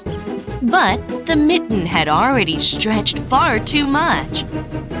 But the mitten had already stretched far too much.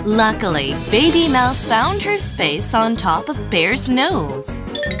 Luckily, Baby Mouse found her space on top of Bear's nose.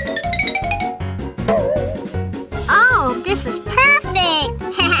 Oh, this is perfect!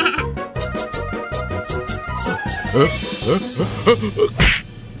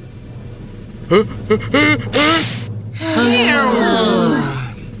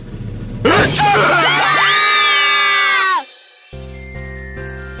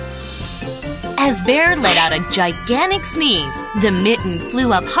 As Bear let out a gigantic sneeze, the mitten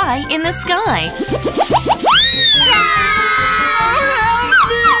flew up high in the sky.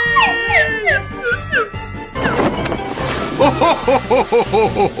 Ho, ho, ho, ho, ho,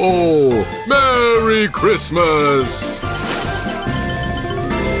 ho, ho. Merry Christmas!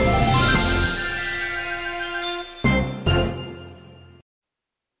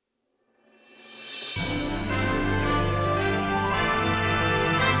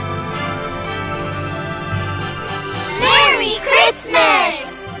 Merry Christmas!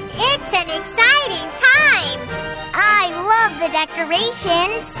 It's an exciting time! I love the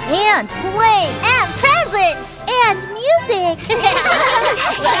decorations! And play! And presents! And music!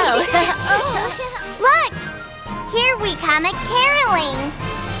 Look! Here we come at caroling!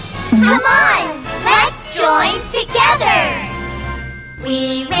 Come on! Let's join together!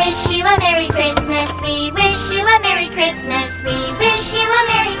 We wish you a Merry Christmas. We wish you a Merry Christmas. We wish you a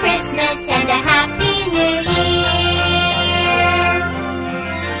Merry Christmas and a Happy New Year.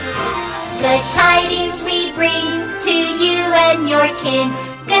 Good tidings we bring to you and your kin.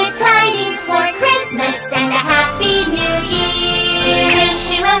 Good tidings for Christmas and a Happy New Year. We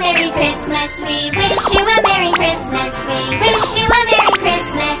wish you a Merry Christmas. We wish you a Merry Christmas. We wish you a Merry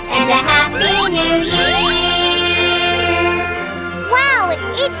Christmas and a Happy New Year. Wow,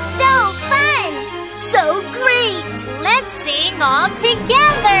 it's so fun! So great! Let's sing all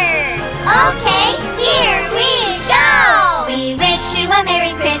together! Okay, here we go! We wish you a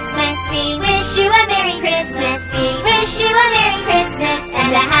Merry Christmas. We wish you a Merry Christmas. We wish you a Merry Christmas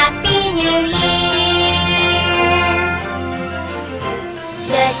and a Happy New Year.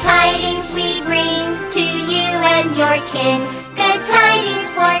 Good tidings we bring to you and your kin. Good tidings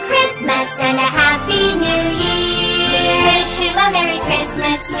for Christmas and a Happy New Year. We wish you a Merry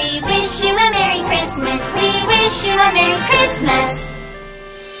Christmas. We wish you a Merry Christmas. We wish you a Merry Christmas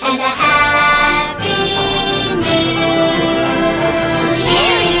and a Happy New Year.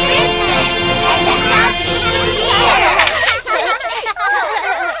 Merry Christmas and a Happy New Year.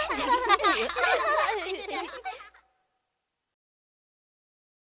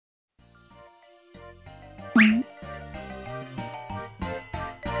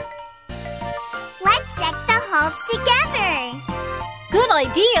 Let's deck the halls together! Good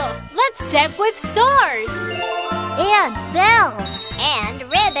idea! Let's deck with stars! And bells! And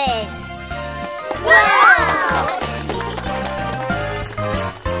ribbons! Wow!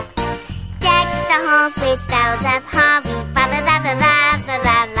 Deck the halls with boughs of holly, fa la la la la la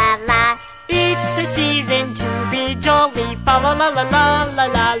la la la. It's the season to be jolly, fa la la la la la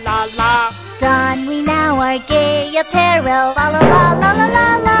la la la. Don we now our gay apparel, fa la la la la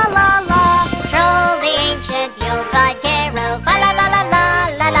la la la la. Troll the ancient Yuletide carol, fa la la la la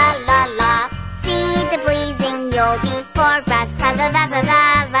la la la la. See the blazing Yule before us, fa la la la la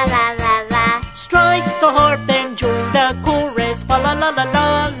la la la la. Strike the harp and join the chorus, fa la la la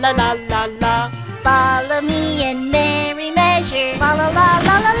la la la la la. Follow me in merry measure, fa la la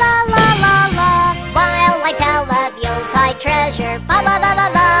la la la la la la. While I tell of Yuletide treasure, fa la la la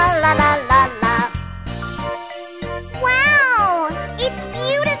la la la la la. Wow, it's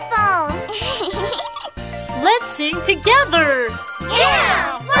beautiful. Let's sing together.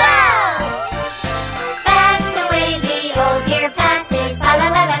 Yeah! Wow! Fast away the old year passes, fa la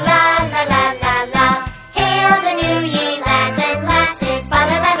la la la la la la la. Hail the new year, lads and lasses, fa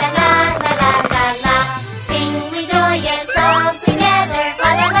la la la la la la la la. Sing we joyous all together, fa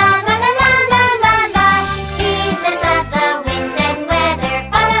la la la la la la la la. Heedless of the wind and weather,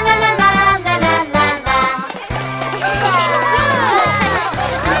 fa la la la la la la la la.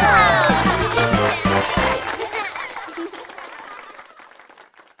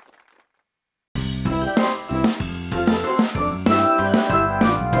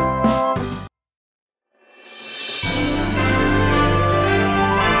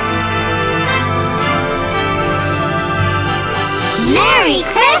 Merry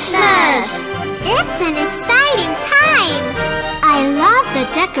Christmas! It's an exciting time! I love the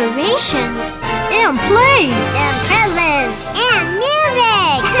decorations. And play! And presents. And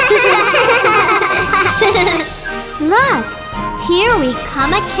music! Look! Here we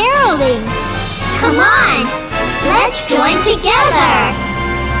come a caroling! Come on! Let's join together!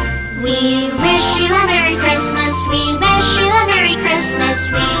 We wish you a Merry Christmas. We wish you a Merry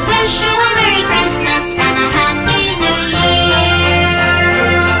Christmas. We wish you a Merry Christmas and a Happy New Year.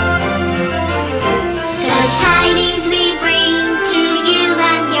 Good tidings we bring to you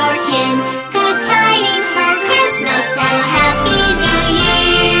and your kin. Good tidings for Christmas and a Happy New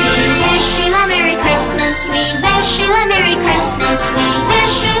Year. We wish you a Merry Christmas. We wish you a Merry Christmas. We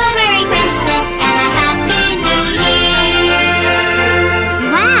wish you a Merry Christmas and a Happy New Year.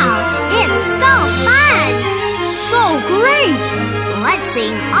 Wow, it's so fun! So great! Let's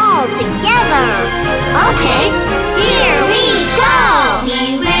sing all together. Okay, here we go!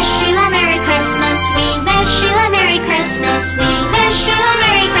 We wish you a Merry Christmas. We wish you a Merry Christmas. We wish you a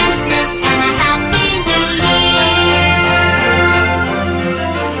Merry Christmas and a Happy New Year.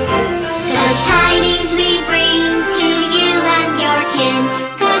 Good tidings we bring to you and your kin.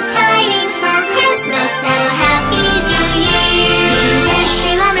 Good tidings for Christmas and a Happy New Year. We wish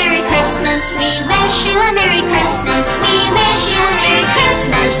you a Merry Christmas. We wish you a Merry Christmas. We wish you a Merry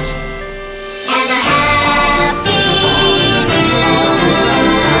Christmas and a Happy New Year.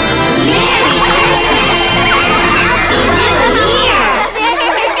 Merry Christmas and a Happy New Year.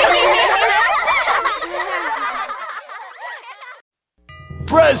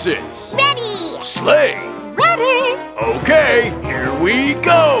 Presents. Ready! Sleigh. Ready? Okay, here we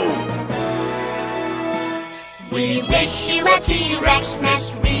go. We wish you a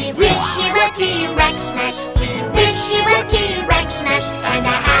T-Rexmas. We wish you a T-Rexmas. We wish you a T-Rexmas and a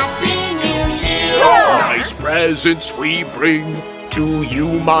Happy New Year. Nice presents we bring to you,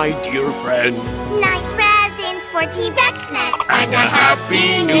 my dear friend. Nice presents for T-Rexmas. And a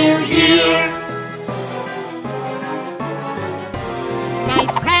Happy New Year.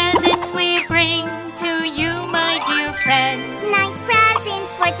 Nice presents we bring to you, my dear friend. Nice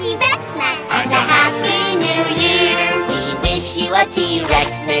presents for T-Rexmas. And a Happy New Year. We wish you a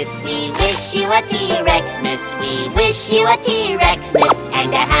T-Rexmas. We wish you a T-Rexmas. We wish you a T-Rexmas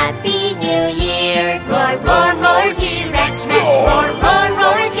and a Happy New Year. Roar, roar, roar, T-Rexmas. Roar, roar,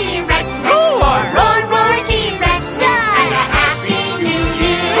 roar, T-Rexmas. Roar, roar, roar, T-Rexmas and a Happy New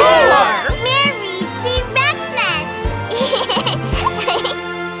Year. Merry T-Rexmas!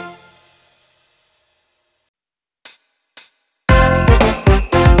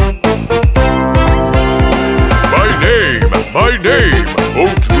 My name.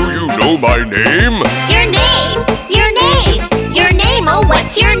 Oh, do you know my name? Your name, your name, your name, oh,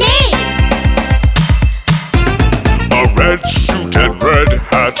 what's your name? A red suit and red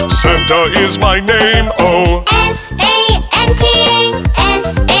hat, Santa is my name, oh. S-A-N-T-A,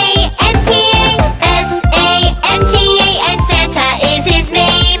 S-A-N-T-A, S-A-N-T-A, and Santa is his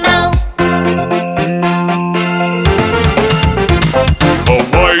name, oh. A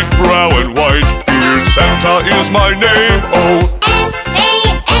white brow and white beard, Santa is my name, oh.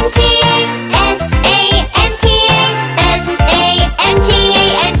 S-A-N-T-A, S-A-N-T-A, S-A-N-T-A,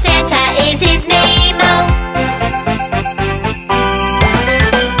 and Santa is his name, oh.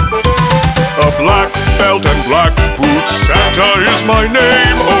 A black belt and black boots, Santa is my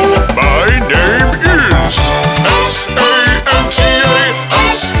name, oh. My name is S-A-N-T-A,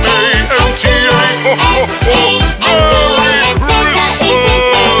 S-A-N-T-A, S-A-N-T-A, and Santa is his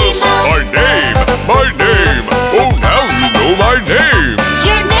name, oh. My name, oh, now you know my name.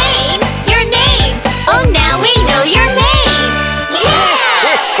 Your name, oh, now we know your name. Yeah!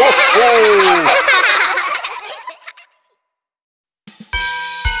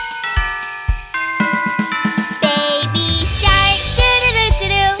 Baby shark,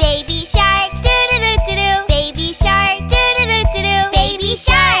 do-do-do-do-do. Baby shark, do-do-do-do-do. Baby shark, do-do-do-do-do. Baby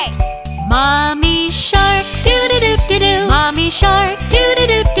shark. Mommy shark, doo-doo-doo-doo-doo. Mommy shark,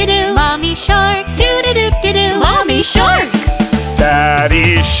 doo-doo-doo-doo-doo. Mommy shark, doo-doo-doo-doo-doo. Mommy shark.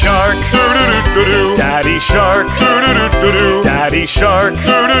 Daddy shark, doo-doo-doo-doo-doo. Daddy shark, doo-doo-doo-doo-doo. Daddy shark,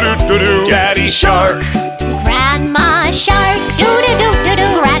 doo-doo-doo-doo-doo. Daddy shark. Grandma shark,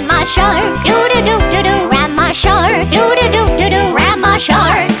 doo-doo-doo-doo-doo. Grandma shark, doo-doo-doo-doo-doo. Grandma shark, doo-doo-doo-doo-doo. Grandma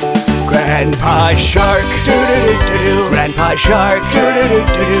shark. Grandpa Shark, doo-doo-doo-doo-doo. Grandpa Shark,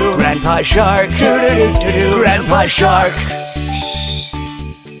 doo-doo-doo-doo-doo. Grandpa Shark, doo-doo-doo-doo-doo. Grandpa Shark.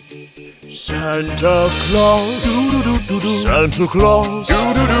 Santa Claus, Santa Claus,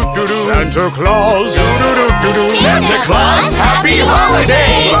 Santa Claus, Santa Claus, happy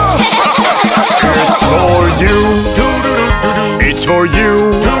holidays! It's for you, it's for you,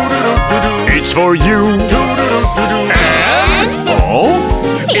 it's for you, and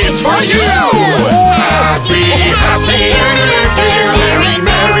it's for you! Happy, happy, merry,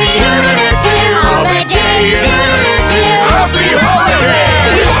 merry, holidays! Happy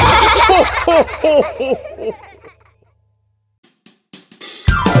holidays!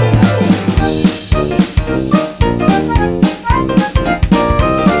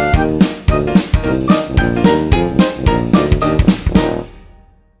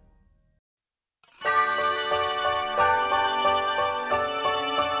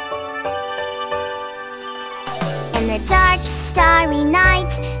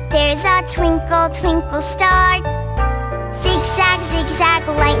 There's a twinkle, twinkle star. Zigzag, zigzag,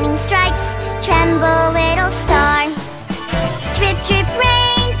 lightning strikes. Tremble, little star. Drip, drip,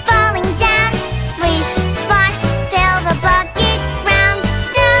 rain falling down. Splish, splash, fill the bucket round.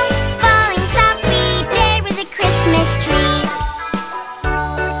 Snow falling softly. There is a Christmas tree.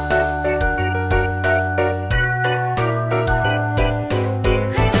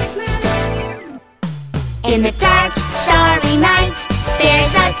 In the dark, starry night,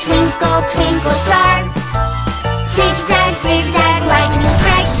 there's a twinkle, twinkle star. Zigzag, zigzag, lightning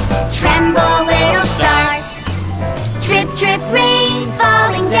strikes. Tremble, little star. Drip, drip, rain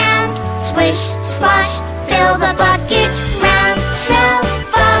falling down. Splish, splash, fill the bucket round. Snow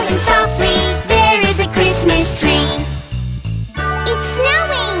falling softly. There is a Christmas tree. It's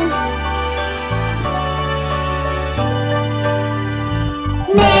snowing.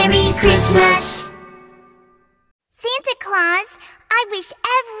 Merry Christmas. Santa Claus, I wish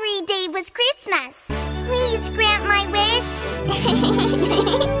every day was Christmas. Please grant my wish.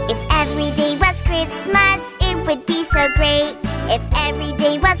 If every day was Christmas, it would be so great. If every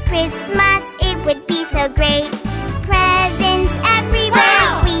day was Christmas, it would be so great. Presents everywhere,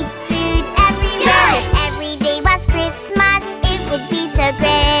 wow. Sweet food everywhere. Good. If every day was Christmas, it would be so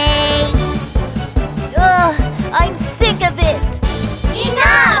great. Ugh, I'm sick of it.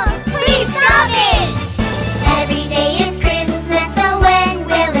 Enough! Please stop it! Every day is Christmas, so when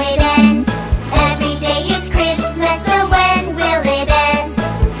will it end? Every day is Christmas, so when will it end?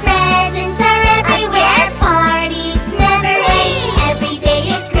 Presents are everywhere, parties never end. Every day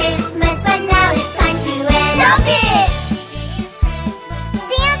is Christmas, but now it's time to end. Stop it!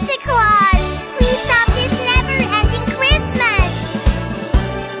 Santa Claus, please stop this never-ending Christmas.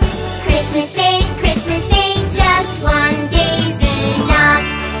 Christmas Day, just one day's enough.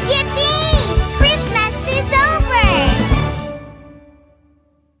 Yippee! Christmas is over!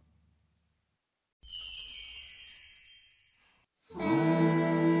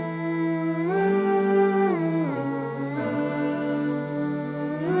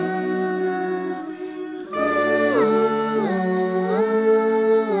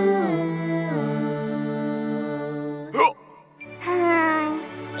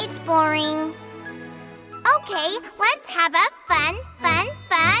 It's boring. Okay, let's have a fun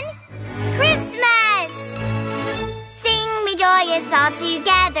Christmas! Sing we joyous all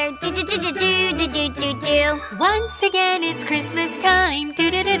together. Do do do do do do do do do. Once again it's Christmas time.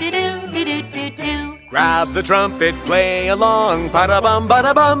 Do do do do do do do do do. Grab the trumpet, play along. Ba-da-bum,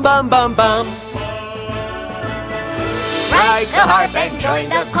 ba-da-bum, bum, bum, bum. Strike the harp and join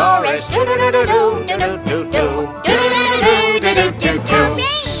the chorus. Do do do do do do do do do. Do do do do do do do.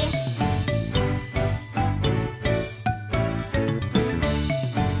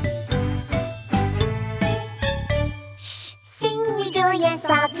 Sing we joyous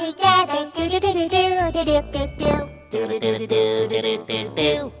all together. Do do do do do do do do do. Do do do do do do do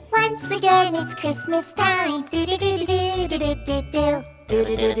do. Once again it's Christmas time. Do do do do do do do do do. Do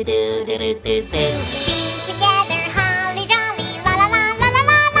do do do do do do do do. Sing together, holly jolly, la la la la la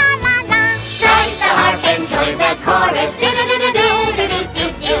la la la la. Strike the harp and join the chorus. Do do do do do do do do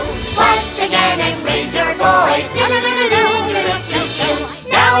do. Once again and raise your voice. Do do do do do do do do.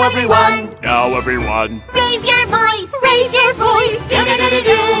 Now everyone, raise your voice, raise your voice. Do do do do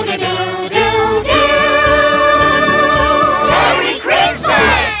do do do do. Merry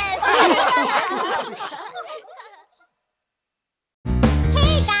Christmas!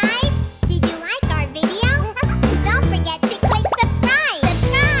 Hey guys, did you like our video? Don't forget to click subscribe.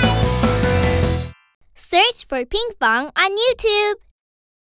 Search for Pinkfong on YouTube.